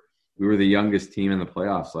were the youngest team in the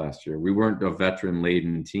playoffs last year. We weren't a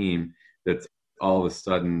veteran-laden team that's all of a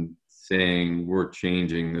sudden saying we're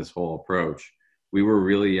changing this whole approach. We were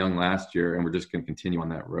really young last year, and we're just going to continue on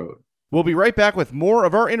that road. We'll be right back with more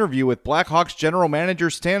of our interview with Blackhawks general manager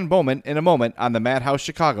Stan Bowman in a moment on the Madhouse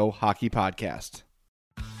Chicago Hockey Podcast.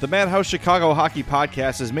 The Madhouse Chicago Hockey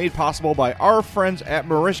Podcast is made possible by our friends at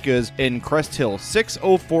Merichka's in Crest Hill,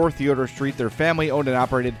 604 Theodore Street. They're family-owned and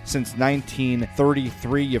operated since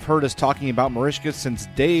 1933. You've heard us talking about Merichka's since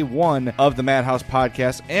day one of the Madhouse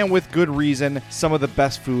Podcast, and with good reason. Some of the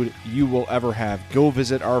best food you will ever have. Go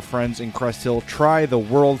visit our friends in Crest Hill. Try the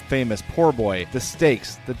world-famous poor boy, the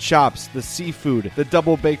steaks, the chops, the seafood, the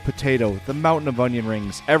double-baked potato, the mountain of onion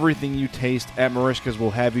rings. Everything you taste at Merichka's will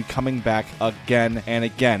have you coming back again and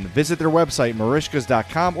again. Visit their website,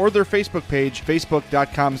 merichkas.com, or their Facebook page,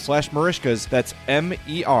 facebook.com/Merichkas. That's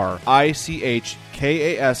MERICHKAS.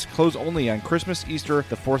 Close only on Christmas, Easter,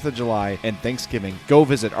 the 4th of July, and Thanksgiving. Go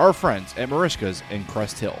visit our friends at Merichkas in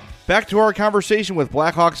Crest Hill. Back to our conversation with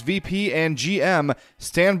Blackhawks VP and GM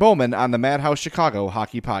Stan Bowman on the Madhouse Chicago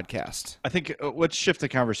Hockey Podcast. I think let's shift the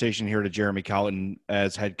conversation here to Jeremy Colliton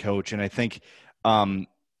as head coach, and I think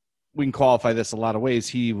we can qualify this a lot of ways.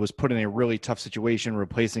 He was put in a really tough situation,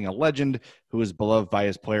 replacing a legend who is beloved by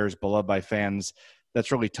his players, beloved by fans. That's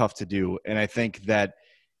really tough to do. And I think that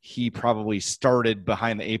he probably started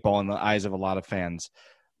behind the 8 ball in the eyes of a lot of fans.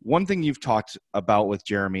 One thing you've talked about with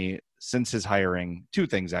Jeremy since his hiring, 2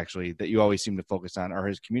 things actually, that you always seem to focus on, are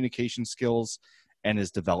his communication skills and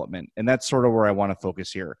his development. And that's sort of where I want to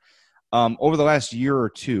focus here. Over the last year or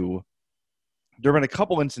two, there have been a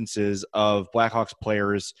couple instances of Blackhawks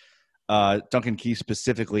players, Duncan Keith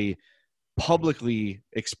specifically, publicly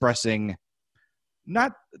expressing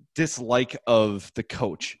not dislike of the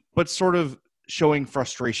coach, but sort of showing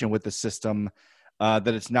frustration with the system, that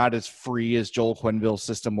it's not as free as Joel Quenneville's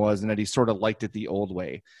system was, and that he sort of liked it the old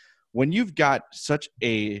way. When you've got such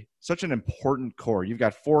an important core, you've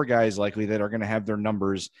got 4 guys likely that are going to have their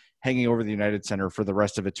numbers hanging over the United Center for the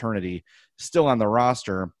rest of eternity still on the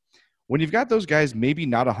roster. When you've got those guys maybe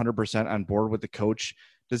not 100% on board with the coach,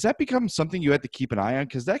 does that become something you have to keep an eye on?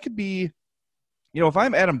 Because that could be, if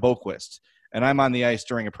I'm Adam Boquist and I'm on the ice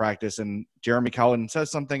during a practice and Jeremy Colliton says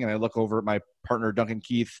something and I look over at my partner Duncan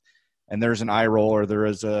Keith and there's an eye roll or there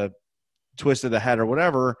is a twist of the head or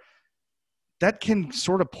whatever, that can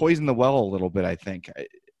sort of poison the well a little bit, I think.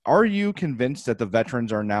 Are you convinced that the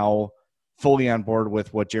veterans are now fully on board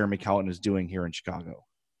with what Jeremy Colliton is doing here in Chicago?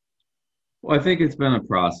 Well, I think it's been a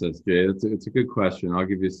process, Jay. It's a good question. I'll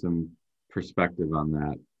give you some perspective on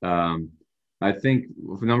that. I think,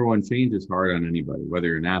 number one, change is hard on anybody, whether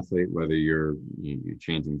you're an athlete, whether you're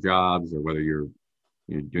changing jobs, or whether you're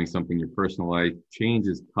doing something in your personal life. Change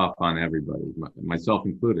is tough on everybody, myself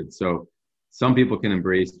included. So some people can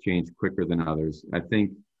embrace change quicker than others. I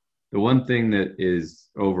think the one thing that is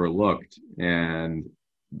overlooked and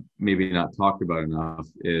maybe not talked about enough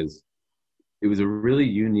is it was a really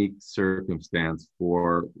unique circumstance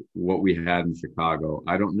for what we had in Chicago.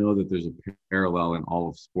 I don't know that there's a parallel in all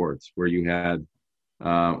of sports where you had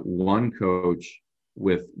one coach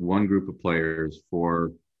with one group of players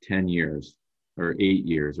for 10 years or 8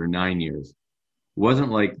 years or 9 years. It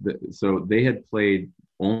wasn't like so they had played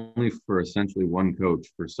only for essentially one coach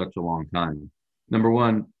for such a long time. Number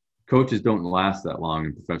one, coaches don't last that long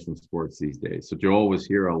in professional sports these days. So Joel was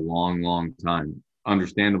here a long, long time.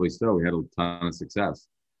 Understandably so. We had a ton of success.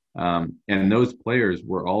 And those players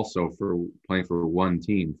were also playing for one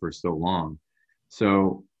team for so long.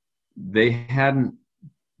 So they hadn't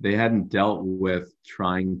dealt with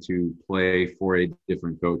trying to play for a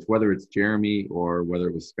different coach, whether it's Jeremy or whether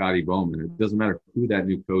it was Scotty Bowman. It doesn't matter who that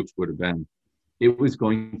new coach would have been. It was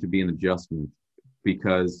going to be an adjustment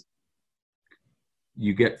because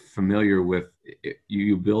you get familiar with it.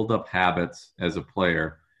 You build up habits as a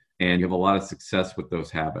player, and you have a lot of success with those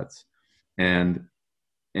habits, and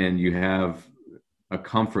you have a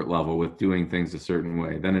comfort level with doing things a certain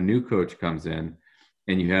way. Then a new coach comes in,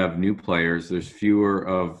 and you have new players. There's fewer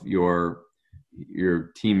of your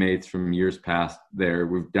teammates from years past there.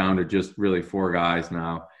 We're down to just really 4 guys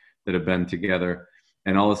now that have been together,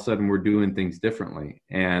 and all of a sudden we're doing things differently.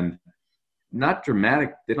 And not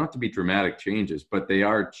dramatic. They don't have to be dramatic changes, but they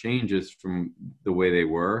are changes from the way they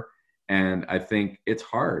were. And I think it's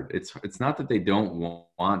hard. It's not that they don't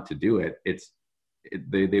want to do it.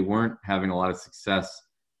 They weren't having a lot of success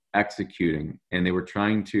executing, and they were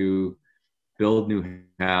trying to build new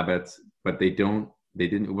habits, but it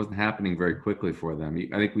wasn't happening very quickly for them.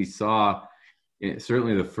 I think we saw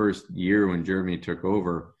certainly the first year when Jeremy took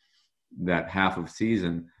over, that half of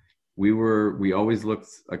season, we always looked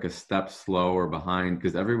like a step slow or behind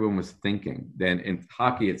because everyone was thinking. Then in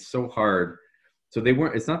hockey, it's so hard. So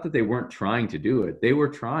it's not that they weren't trying to do it. They were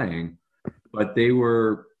trying, but they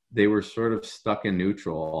were sort of stuck in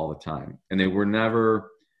neutral all the time. And they were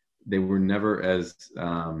never as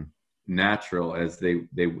natural as they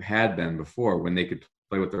had been before when they could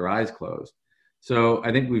play with their eyes closed. So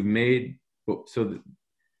I think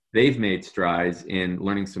they've made strides in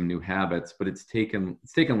learning some new habits, but it's taken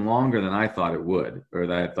longer than I thought it would, or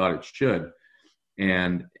that I thought it should.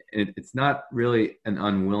 And it's not really an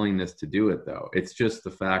unwillingness to do it, though. It's just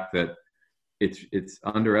the fact that it's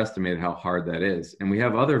underestimated how hard that is. And we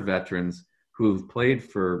have other veterans who've played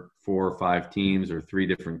for 4 or 5 teams or 3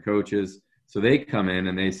 different coaches. So they come in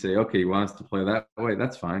and they say, okay, you want us to play that way?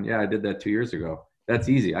 That's fine. Yeah, I did that 2 years ago. That's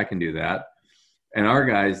easy. I can do that. And our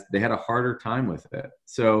guys, they had a harder time with it.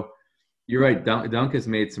 So you're right. Dunk has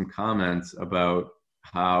made some comments about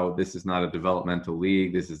how this is not a developmental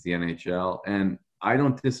league. This is the NHL. And I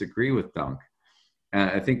don't disagree with Dunk.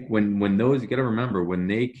 I think when those, you got to remember, when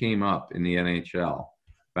they came up in the NHL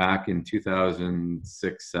back in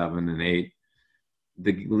 2006, 7, and 8,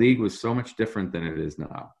 the league was so much different than it is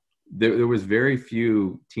now. There was very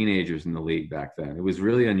few teenagers in the league back then. It was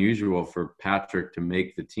really unusual for Patrick to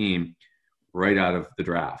make the team right out of the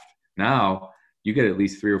draft. Now you get at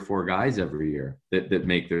least 3 or 4 guys every year that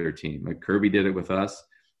make their team. Like Kirby did it with us.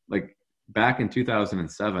 Like back in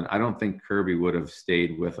 2007, I don't think Kirby would have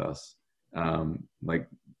stayed with us. Like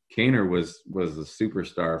Kaner was a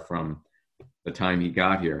superstar from the time he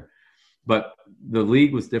got here, but the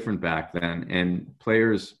league was different back then, and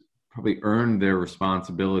players probably earned their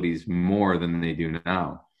responsibilities more than they do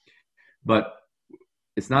now. But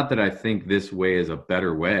it's not that I think this way is a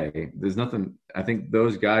better way. There's nothing. I think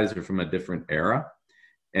those guys are from a different era,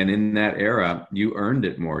 and in that era, you earned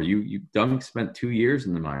it more. Dunk spent 2 years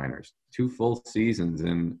in the minors, 2 full seasons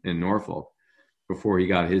in Norfolk before he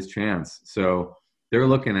got his chance. So they're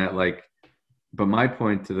looking at but my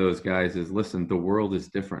point to those guys is, listen, the world is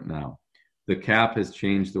different now. The cap has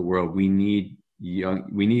changed the world. We need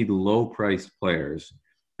low-priced players,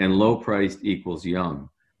 and low-priced equals young.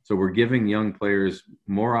 So we're giving young players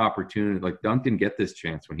more opportunity. Like Dunk didn't get this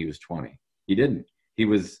chance when he was 20. He didn't. He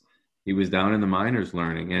was down in the minors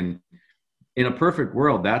learning. And in a perfect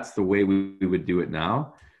world, that's the way we would do it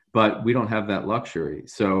now. but we don't have that luxury.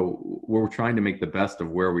 So we're trying to make the best of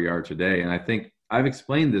where we are today. And I think I've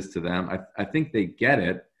explained this to them. I think they get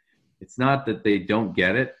it. It's not that they don't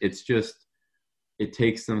get it. It's just, it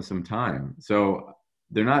takes them some time. So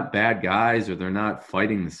they're not bad guys or they're not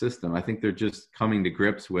fighting the system. I think they're just coming to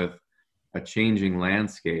grips with a changing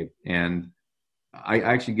landscape. And I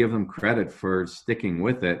actually give them credit for sticking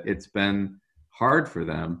with it. It's been hard for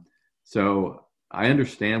them. So I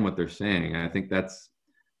understand what they're saying. And I think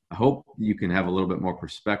I hope you can have a little bit more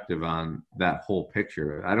perspective on that whole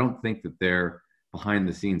picture. I don't think that they're behind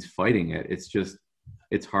the scenes fighting it. It's just,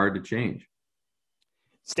 it's hard to change.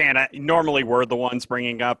 Stan, normally we're the ones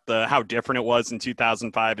bringing up how different it was in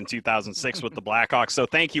 2005 and 2006 with the Blackhawks. So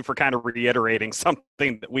thank you for kind of reiterating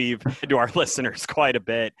something that we've to our listeners quite a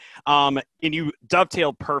bit. And you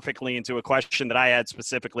dovetailed perfectly into a question that I had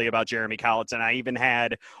specifically about Jeremy Colliton. I even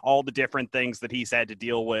had all the different things that he's had to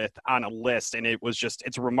deal with on a list. And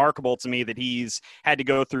it's remarkable to me that he's had to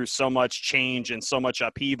go through so much change and so much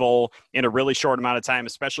upheaval in a really short amount of time,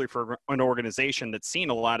 especially for an organization that's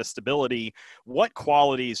seen a lot of stability. What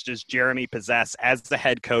qualities does Jeremy possess as the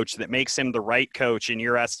head coach that makes him the right coach in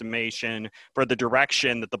your estimation for the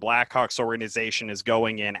direction that the Blackhawks organization is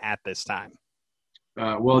going in at this time?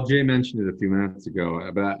 Well, Jay mentioned it a few minutes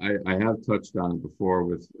ago, but I have touched on it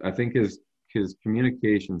before. I think his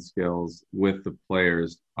communication skills with the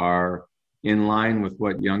players are in line with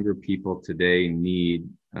what younger people today need,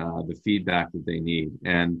 the feedback that they need.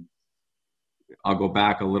 And I'll go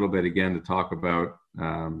back a little bit again to talk about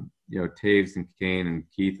Taves and Kane and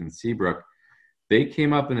Keith and Seabrook. They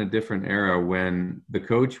came up in a different era when the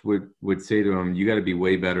coach would say to them, "You got to be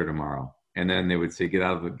way better tomorrow," and then they would say, "Get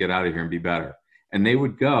out of here and be better." And they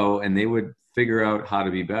would go and they would figure out how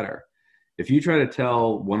to be better. If you try to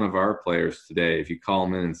tell one of our players today, if you call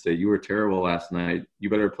them in and say, "You were terrible last night, you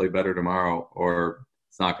better play better tomorrow, or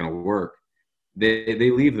it's not going to work," they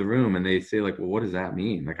leave the room and they say, like, "Well, what does that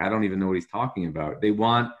mean? Like, I don't even know what he's talking about." They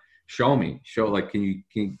want, show, like, can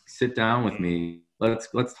you sit down with me?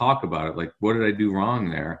 Let's talk about it. Like, what did I do wrong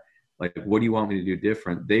there? Like, what do you want me to do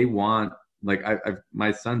different? They want, like,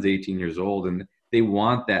 my son's 18 years old and they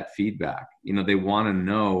want that feedback. They want to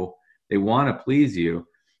know, they want to please you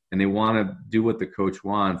and they want to do what the coach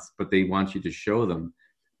wants, but they want you to show them.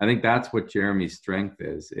 I think that's what Jeremy's strength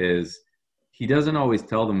is he doesn't always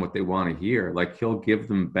tell them what they want to hear. Like, he'll give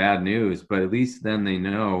them bad news, but at least then they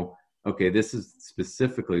know, okay, this is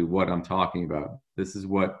specifically what I'm talking about. This is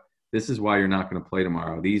why you're not going to play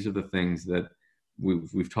tomorrow. These are the things that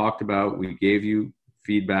we've talked about. We gave you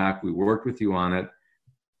feedback. We worked with you on it.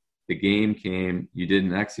 The game came, you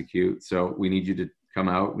didn't execute. So we need you to come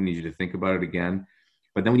out. We need you to think about it again,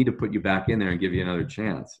 but then we need to put you back in there and give you another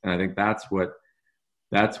chance. And I think that's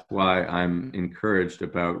why I'm encouraged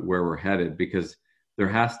about where we're headed, because there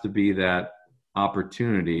has to be that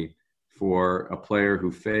opportunity for a player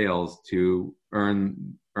who fails to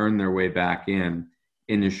earn their way back in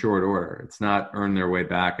a short order. It's not earn their way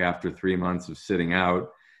back after 3 months of sitting out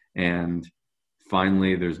and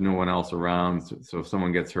finally there's no one else around. So if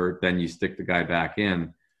someone gets hurt, then you stick the guy back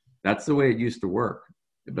in. That's the way it used to work,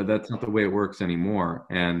 but that's not the way it works anymore.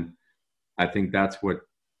 And I think that's what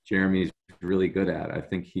Jeremy's really good at. I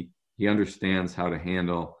think he understands how to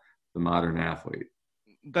handle the modern athlete.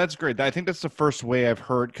 That's great. I think that's the first way I've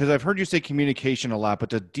heard, because I've heard you say communication a lot,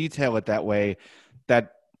 but to detail it that way,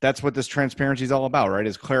 that's what this transparency is all about, right?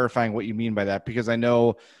 Is clarifying what you mean by that. Because I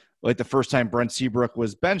know, like, the first time Brent Seabrook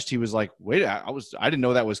was benched, he was like, "Wait, I didn't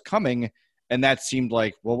know that was coming," and that seemed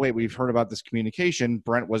like, well, wait, we've heard about this communication.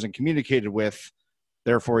 Brent wasn't communicated with,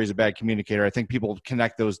 therefore he's a bad communicator. I think people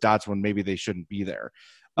connect those dots when maybe they shouldn't be there.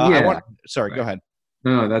 Sorry, go ahead.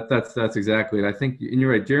 No, that's exactly it. I think, and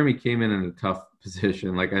you're right, Jeremy came in a tough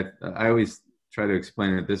position. Like, I always try to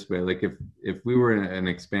explain it this way. Like, if we were in an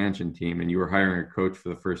expansion team and you were hiring a coach for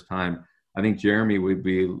the first time, I think Jeremy would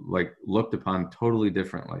be, like, looked upon totally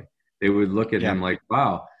differently. They would look at him like,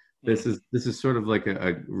 wow, this is sort of like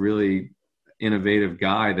a really innovative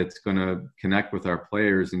guy that's going to connect with our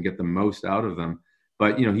players and get the most out of them.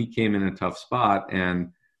 But, he came in a tough spot,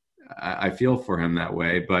 and I feel for him that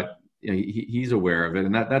way, but he's aware of it.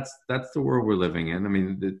 And that's the world we're living in. I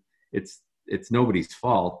mean, it's nobody's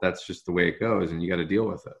fault. That's just the way it goes, and you got to deal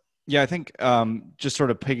with it. Yeah, I think just sort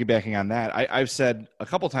of piggybacking on that, I've said a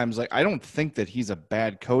couple times, like, I don't think that he's a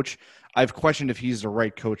bad coach. I've questioned if he's the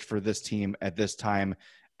right coach for this team at this time.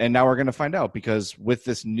 And now we're going to find out, because with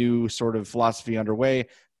this new sort of philosophy underway,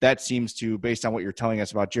 that seems to, based on what you're telling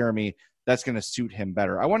us about Jeremy, that's going to suit him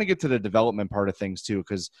better. I want to get to the development part of things too,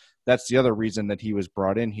 because that's the other reason that he was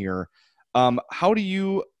brought in here. How do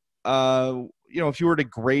you, if you were to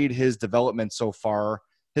grade his development so far,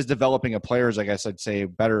 his developing of players, I guess I'd say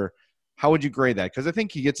better. How would you grade that? Because I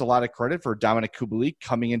think he gets a lot of credit for Dominic Kubalik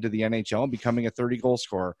coming into the NHL and becoming a 30-goal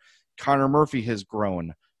scorer. Connor Murphy has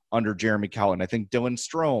grown under Jeremy Colliton. I think Dylan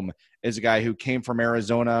Strome is a guy who came from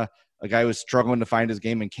Arizona, a guy who was struggling to find his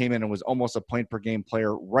game and came in and was almost a point-per-game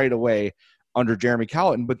player right away under Jeremy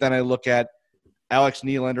Colliton. But then I look at Alex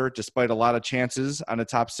Nylander, despite a lot of chances on the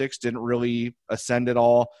top six, didn't really ascend at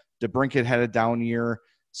all. DeBrincat had a down year.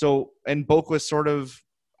 So, and Boqvist sort of,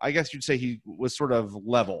 I guess you'd say he was sort of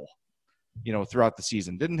level, throughout the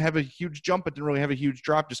season. Didn't have a huge jump, but didn't really have a huge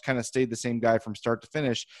drop, just kind of stayed the same guy from start to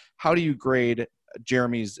finish. How do you grade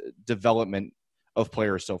Jeremy's development of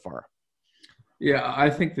players so far? Yeah, I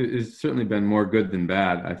think that it's certainly been more good than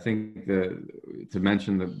bad. I think to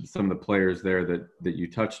mention some of the players there that you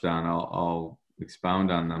touched on, I'll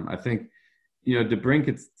expound on them. I think,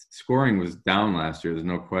 DeBrincat's scoring was down last year. There's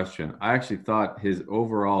no question. I actually thought his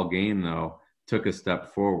overall game, though, took a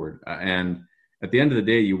step forward. And at the end of the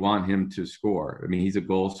day, you want him to score. I mean, he's a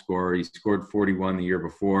goal scorer. He scored 41 the year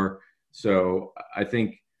before. So I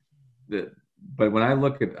think that, but when I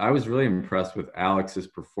was really impressed with Alex's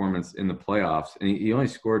performance in the playoffs, and he only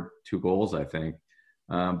scored 2 goals, I think.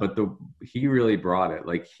 But he really brought it.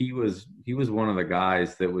 Like he was one of the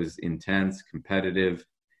guys that was intense, competitive.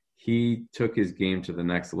 He took his game to the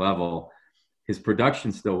next level. His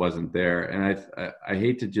production still wasn't there. And I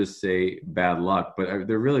hate to just say bad luck, but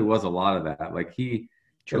there really was a lot of that. Like he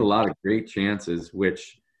had a lot of great chances,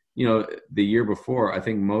 which, the year before, I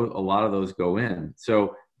think a lot of those go in.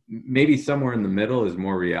 So maybe somewhere in the middle is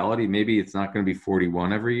more reality. Maybe it's not going to be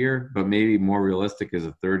 41 every year, but maybe more realistic is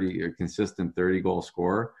a consistent 30-goal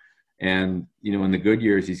scorer. And, in the good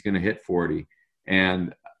years, he's going to hit 40.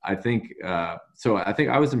 And I think, I think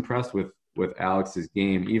I was impressed with Alex's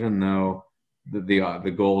game, even though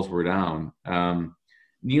the goals were down.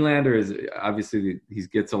 Nylander is obviously, he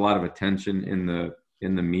gets a lot of attention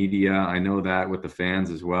in the media. I know that with the fans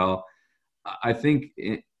as well. I think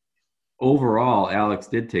overall, Alex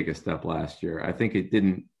did take a step last year. I think it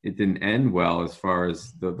didn't end well as far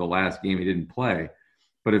as the last game he didn't play.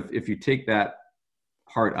 But if you take that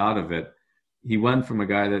part out of it, he went from a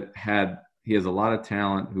guy that he has a lot of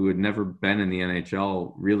talent, who had never been in the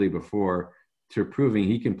NHL really before, to proving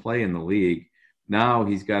he can play in the league. Now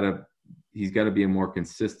he's got to be a more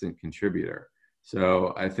consistent contributor.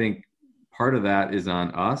 So I think part of that is on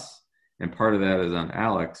us, and part of that is on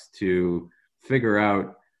Alex to figure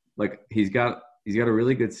out, like, he's got a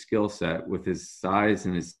really good skill set with his size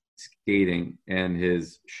and his skating and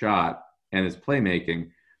his shot and his playmaking,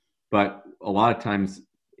 but a lot of times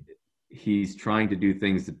he's trying to do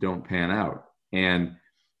things that don't pan out. And,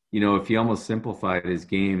 if he almost simplified his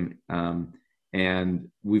game, and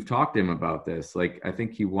we've talked to him about this, like, I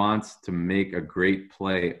think he wants to make a great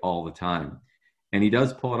play all the time, and he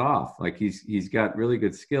does pull it off. Like he's got really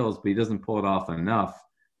good skills, but he doesn't pull it off enough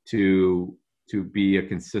to be a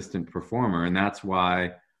consistent performer. And that's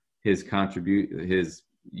why his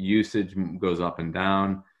usage goes up and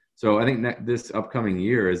down. So I think that this upcoming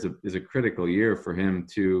year is a critical year for him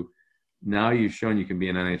to, now you've shown you can be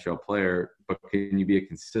an NHL player, but can you be a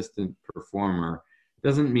consistent performer?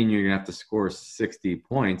 Doesn't mean you're going to have to score 60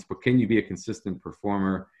 points, but can you be a consistent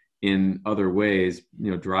performer in other ways,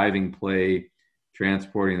 driving play,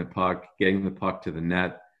 transporting the puck, getting the puck to the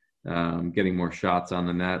net, getting more shots on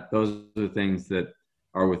the net. Those are the things that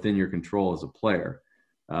are within your control as a player.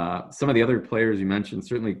 Some of the other players you mentioned,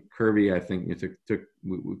 certainly Kirby, I think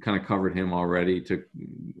we kind of covered him already, took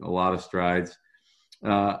a lot of strides.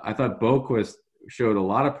 I thought Boqvist showed a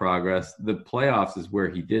lot of progress. The playoffs is where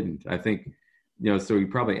he didn't. I think, so he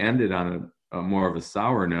probably ended on a more of a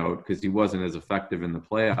sour note because he wasn't as effective in the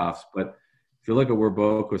playoffs. But if you look at where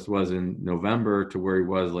Boqvist was in November to where he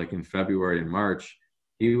was like in February and March,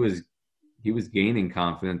 he was gaining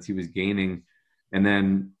confidence. He was gaining, and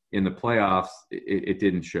then in the playoffs, it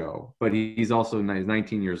didn't show. But he's also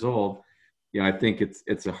 19 years old. I think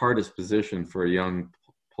it's the hardest position for a young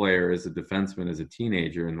player as a defenseman, as a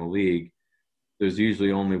teenager in the league. There's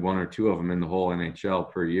usually only 1 or 2 of them in the whole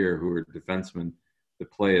NHL per year who are defensemen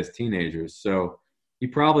that play as teenagers. So he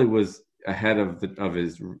probably was ahead of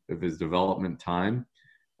his development time.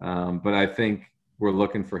 But I think we're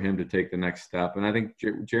looking for him to take the next step. And I think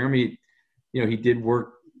Jeremy, he did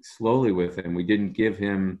work slowly with him. We didn't give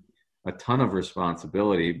him a ton of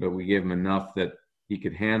responsibility, but we gave him enough that he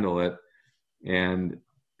could handle it. And,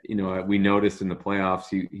 we noticed in the playoffs,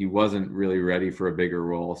 he wasn't really ready for a bigger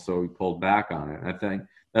role, so we pulled back on it. And I think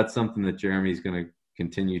that's something that Jeremy's going to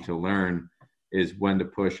continue to learn, is when to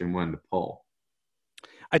push and when to pull.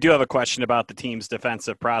 I do have a question about the team's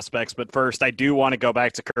defensive prospects, but first I do want to go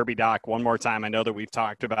back to Kirby Dach one more time. I know that we've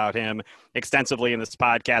talked about him extensively in this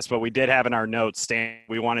podcast, but we did have in our notes, Stan,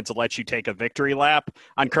 we wanted to let you take a victory lap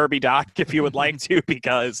on Kirby Dach if you would like to,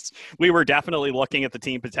 because we were definitely looking at the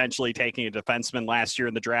team potentially taking a defenseman last year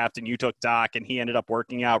in the draft, and you took Dach, and he ended up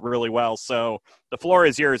working out really well. So the floor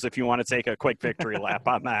is yours if you want to take a quick victory lap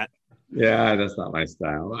on that. Yeah, that's not my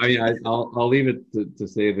style. I mean, I'll leave it to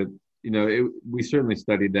say that, we certainly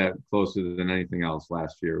studied that closer than anything else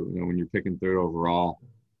last year. When you're picking third overall,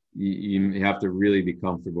 you have to really be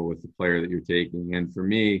comfortable with the player that you're taking. And for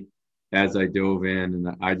me, as I dove in,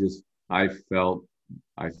 and I felt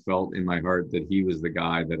in my heart that he was the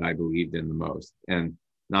guy that I believed in the most. And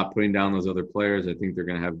not putting down those other players, I think they're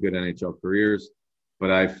going to have good NHL careers. But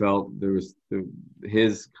I felt there was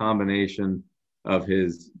his combination of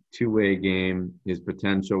his two-way game, his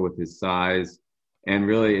potential with his size, and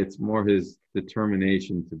really it's more his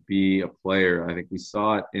determination to be a player. I think we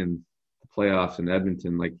saw it in the playoffs in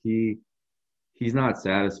Edmonton. Like he's not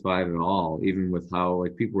satisfied at all, even with how,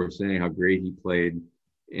 like, people were saying how great he played,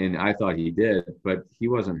 and I thought he did, but he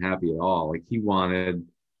wasn't happy at all. Like he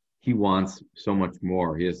wants so much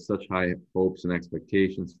more. He has such high hopes and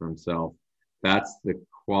expectations for himself. That's the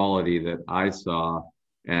quality that I saw,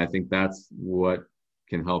 and I think that's what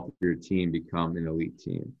can help your team become an elite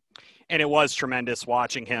team. And it was tremendous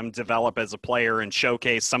watching him develop as a player and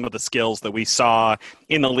showcase some of the skills that we saw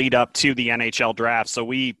in the lead up to the NHL draft. So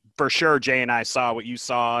we, for sure, Jay and I saw what you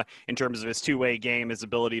saw in terms of his two-way game, his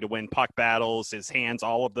ability to win puck battles, his hands,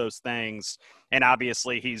 all of those things. And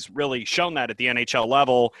obviously he's really shown that at the NHL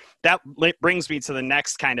level. That brings me to the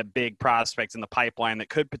next kind of big prospect in the pipeline that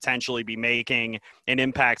could potentially be making an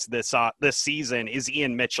impact this season is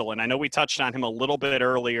Ian Mitchell. And I know we touched on him a little bit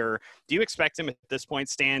earlier. Do you expect him at this point,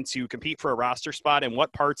 Stan, to compete for a roster spot? And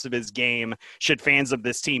what parts of his game should fans of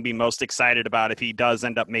this team be most excited about if he does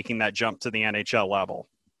end up making that jump to the NHL level?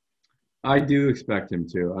 I do expect him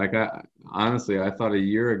to. Like, honestly, I thought a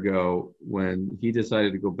year ago when he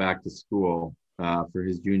decided to go back to school for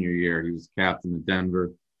his junior year, he was captain of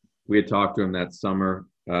Denver. We had talked to him that summer,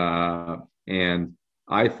 and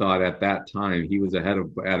I thought at that time he was ahead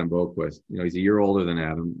of Adam Boquist. He's a year older than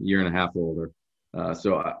Adam, a year and a half older.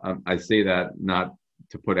 So I say that not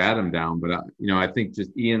to put Adam down, but I think just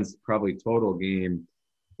Ian's probably total game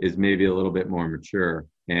is maybe a little bit more mature,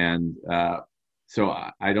 and so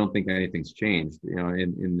I don't think anything's changed.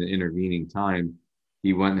 In the intervening time,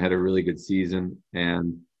 he went and had a really good season.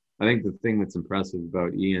 And I think the thing that's impressive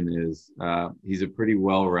about Ian is he's a pretty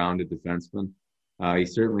well-rounded defenseman. He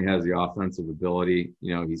certainly has the offensive ability.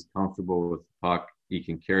 He's comfortable with the puck. He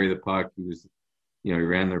can carry the puck. He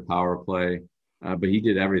ran their power play, but he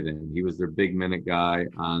did everything. He was their big minute guy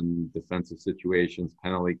on defensive situations,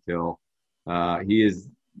 penalty kill. He is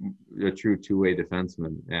a true two-way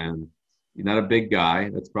defenseman, and he's not a big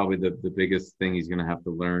guy. That's probably the biggest thing he's going to have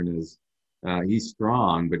to learn is he's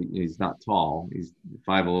strong, but he's not tall. He's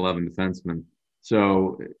 5'11" defenseman.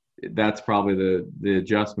 So that's probably the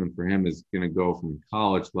adjustment for him is going to go from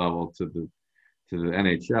college level to the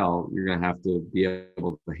NHL. You're going to have to be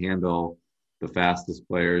able to handle the fastest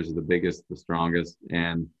players, the biggest, the strongest.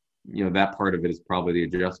 And, that part of it is probably the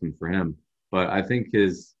adjustment for him. But I think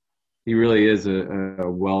he really is a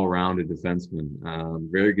well-rounded defenseman,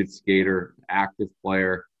 very good skater, active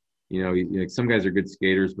player. Some guys are good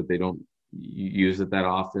skaters, but they don't use it that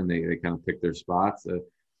often. They kind of pick their spots.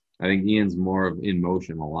 I think Ian's more of in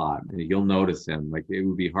motion a lot. And you'll notice him. Like, it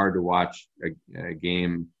would be hard to watch a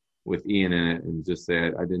game with Ian in it and just say,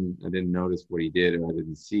 I didn't notice what he did, or I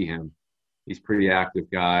didn't see him. He's a pretty active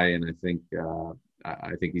guy, and I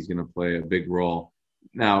think he's going to play a big role.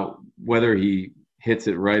 Now, whether he hits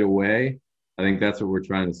it right away, I think that's what we're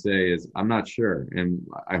trying to say is I'm not sure, and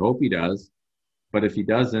I hope he does. But if he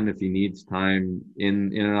doesn't, if he needs time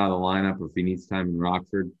in and out of the lineup, or if he needs time in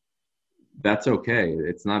Rockford, that's okay.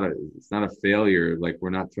 It's not a failure. Like, we're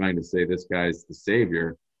not trying to say this guy's the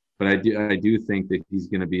savior, but I do think that he's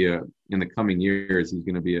going to be in the coming years, he's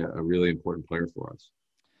going to be a really important player for us.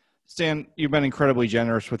 Stan, you've been incredibly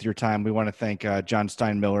generous with your time. We want to thank John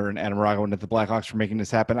Steinmiller and Adam Ragland at the Blackhawks for making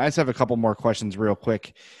this happen. I just have a couple more questions real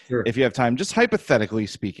quick. Sure. If you have time, just hypothetically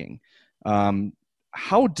speaking,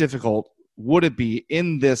 how difficult would it be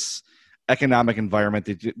in this economic environment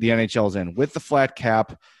that the NHL is in, with the flat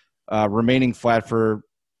cap remaining flat for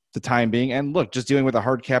the time being, and look, just dealing with a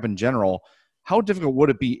hard cap in general, how difficult would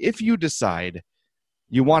it be if you decide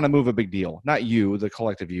you want to move a big deal? Not you, the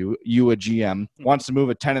collective you a GM, wants to move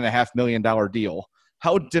a $10.5 million deal.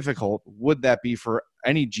 How difficult would that be for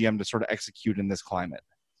any GM to sort of execute in this climate?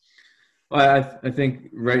 Well, I think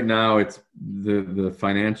right now it's the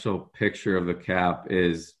financial picture of the cap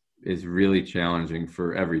is really challenging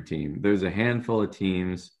for every team. There's a handful of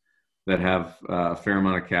teams that have a fair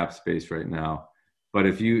amount of cap space right now. But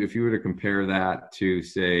if you were to compare that to,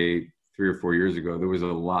 say, 3 or 4 years ago, there was a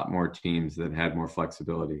lot more teams that had more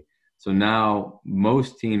flexibility. So now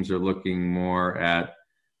most teams are looking more at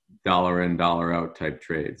dollar in, dollar out type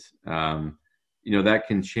trades. That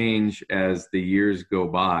can change as the years go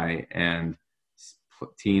by and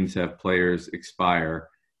teams have players expire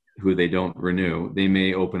who they don't renew. They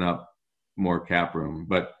may open up more cap room.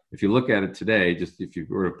 But if you look at it today, just if you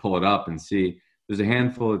were to pull it up and see, there's a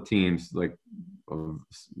handful of teams, like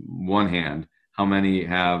one hand, how many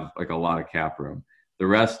have like a lot of cap room. The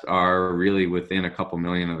rest are really within a couple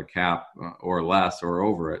million of the cap or less or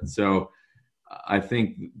over it. So I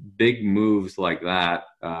think big moves like that,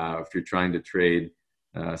 if you're trying to trade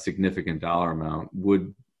a significant dollar amount,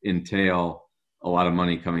 would entail a lot of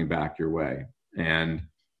money coming back your way. And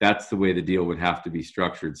that's the way the deal would have to be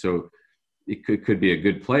structured. So it could be a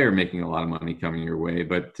good player making a lot of money coming your way,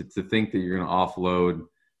 but to think that you're going to offload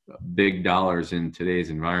big dollars in today's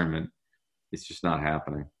environment, it's just not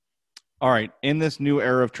happening. All right. In this new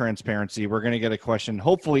era of transparency, we're going to get a question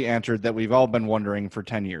hopefully answered that we've all been wondering for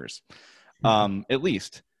 10 years. At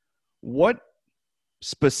least, what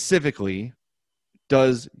specifically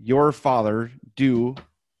does your father do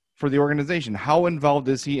for the organization? How involved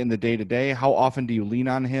is he in the day-to-day? How often do you lean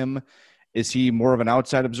on him? Is he more of an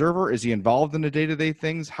outside observer? Is he involved in the day-to-day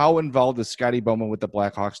things? How involved is Scotty Bowman with the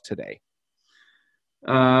Blackhawks today?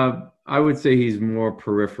 I would say he's more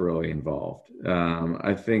peripherally involved.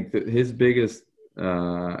 I think that his biggest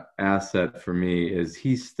asset for me is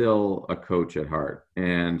he's still a coach at heart,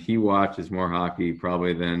 and he watches more hockey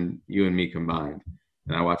probably than you and me combined.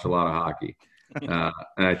 And I watch a lot of hockey, and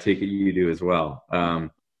I take it you do as well.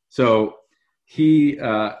 So he's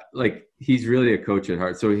really a coach at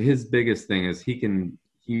heart. So his biggest thing is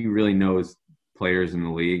he really knows players in the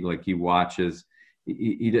league. Like he watches.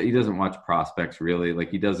 He doesn't watch prospects really.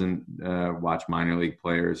 Like he doesn't watch minor league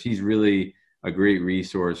players. He's really a great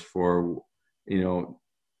resource for,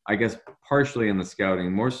 I guess partially in the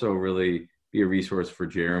scouting, more so really be a resource for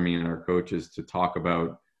Jeremy and our coaches to talk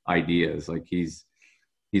about ideas. Like he's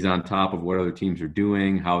on top of what other teams are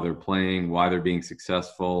doing, how they're playing, why they're being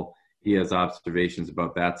successful. He has observations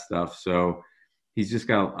about that stuff. So he's just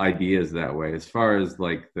got ideas that way. As far as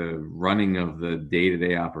like the running of the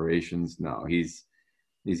day-to-day operations, no, he's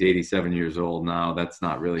 87 years old now. That's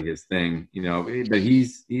not really his thing, but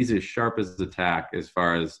he's as sharp as a tack as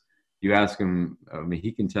far as you ask him. I mean,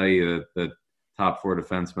 he can tell you that the top 4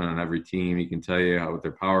 defensemen on every team. He can tell you what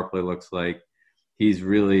their power play looks like. He's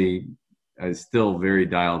really still very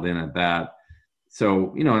dialed in at that.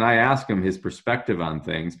 So, and I ask him his perspective on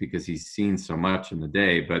things because he's seen so much in the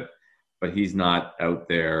day, but he's not out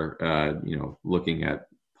there, looking at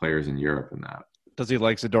players in Europe and that. Does he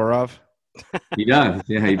like Zadorov? He does.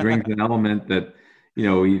 Yeah, he brings an element that,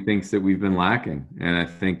 he thinks that we've been lacking. And I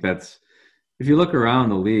think that's, if you look around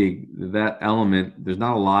the league, that element, there's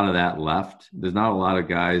not a lot of that left. There's not a lot of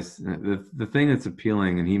guys. The thing that's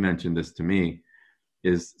appealing, and he mentioned this to me,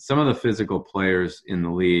 is some of the physical players in the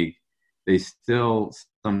league, they still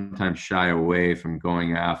sometimes shy away from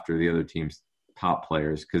going after the other team's top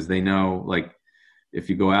players because they know, like, if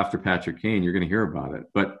you go after Patrick Kane, you're going to hear about it.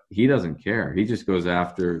 But he doesn't care. He just goes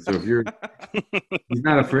after. So if you're – he's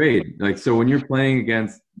not afraid. Like, so when you're playing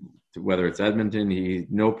against – whether it's Edmonton, he's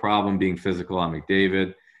no problem being physical on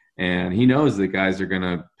McDavid. And he knows that guys are going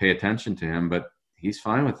to pay attention to him, but he's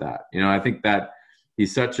fine with that. I think that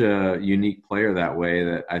he's such a unique player that way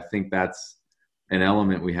that I think that's an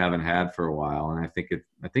element we haven't had for a while. And I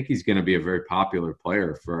think he's going to be a very popular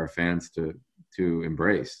player for our fans to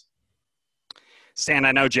embrace. Stan,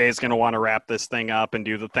 I know Jay's going to want to wrap this thing up and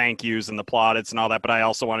do the thank yous and the plaudits and all that, but I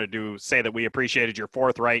also wanted to say that we appreciated your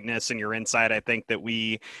forthrightness and your insight. I think that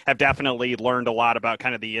we have definitely learned a lot about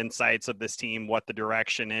kind of the insights of this team, what the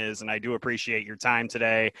direction is, and I do appreciate your time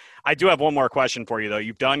today. I do have one more question for you, though.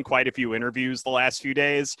 You've done quite a few interviews the last few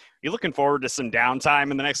days. Are you looking forward to some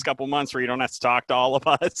downtime in the next couple months where you don't have to talk to all of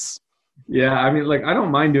us? Yeah, I mean, like, I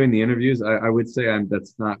don't mind doing the interviews. I would say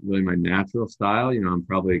that's not really my natural style. I'm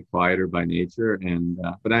probably quieter by nature,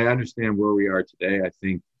 but I understand where we are today. I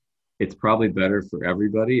think it's probably better for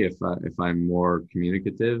everybody if I'm more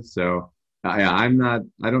communicative. So I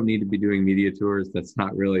don't need to be doing media tours. That's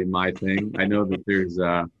not really my thing. I know that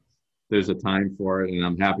there's a time for it, and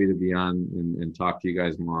I'm happy to be on and talk to you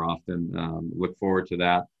guys more often. Look forward to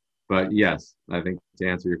that. But yes, I think to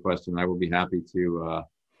answer your question, I will be happy to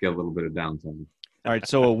get a little bit of downtime. All right,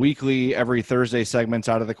 so a weekly, every Thursday segment's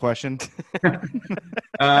out of the question.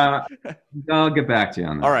 I'll get back to you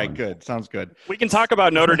on that. All right, one. good. Sounds good. We can talk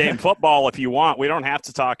about Notre Dame football if you want. We don't have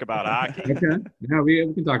to talk about hockey. Okay. Yeah,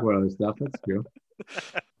 we can talk about other stuff. That's true.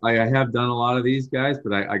 I have done a lot of these guys,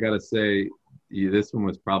 but I got to say, this one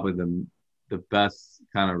was probably the best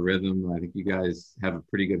kind of rhythm. I think you guys have a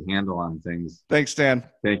pretty good handle on things. Thanks, Stan.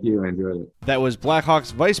 Thank you. I enjoyed it. That was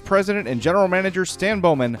Blackhawks Vice President and General Manager Stan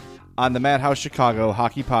Bowman on the Madhouse Chicago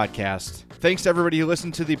Hockey Podcast. Thanks to everybody who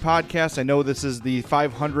listened to the podcast. I know this is the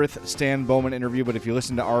 500th Stan Bowman interview, but if you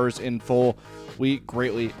listen to ours in full, we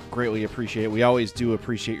greatly, greatly appreciate it. We always do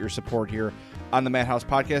appreciate your support here on the Madhouse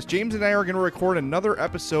Podcast. James and I are going to record another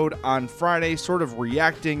episode on Friday, sort of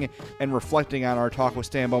reacting and reflecting on our talk with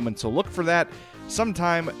Stan Bowman. So look for that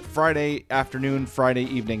sometime Friday afternoon, Friday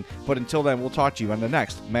evening. But until then, we'll talk to you on the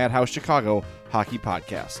next Madhouse Chicago Hockey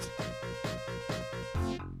Podcast.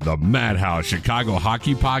 The Madhouse Chicago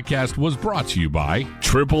Hockey Podcast was brought to you by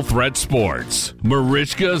Triple Threat Sports,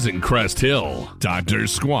 Marishka's in Crest Hill, Dr.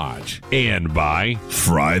 Squatch, and by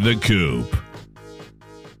Fry the Coop.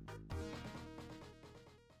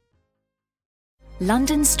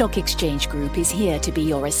 London Stock Exchange Group is here to be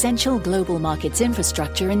your essential global markets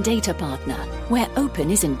infrastructure and data partner, where open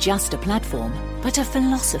isn't just a platform, but a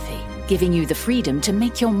philosophy, giving you the freedom to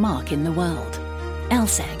make your mark in the world.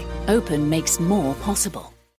 LSEG, open makes more possible.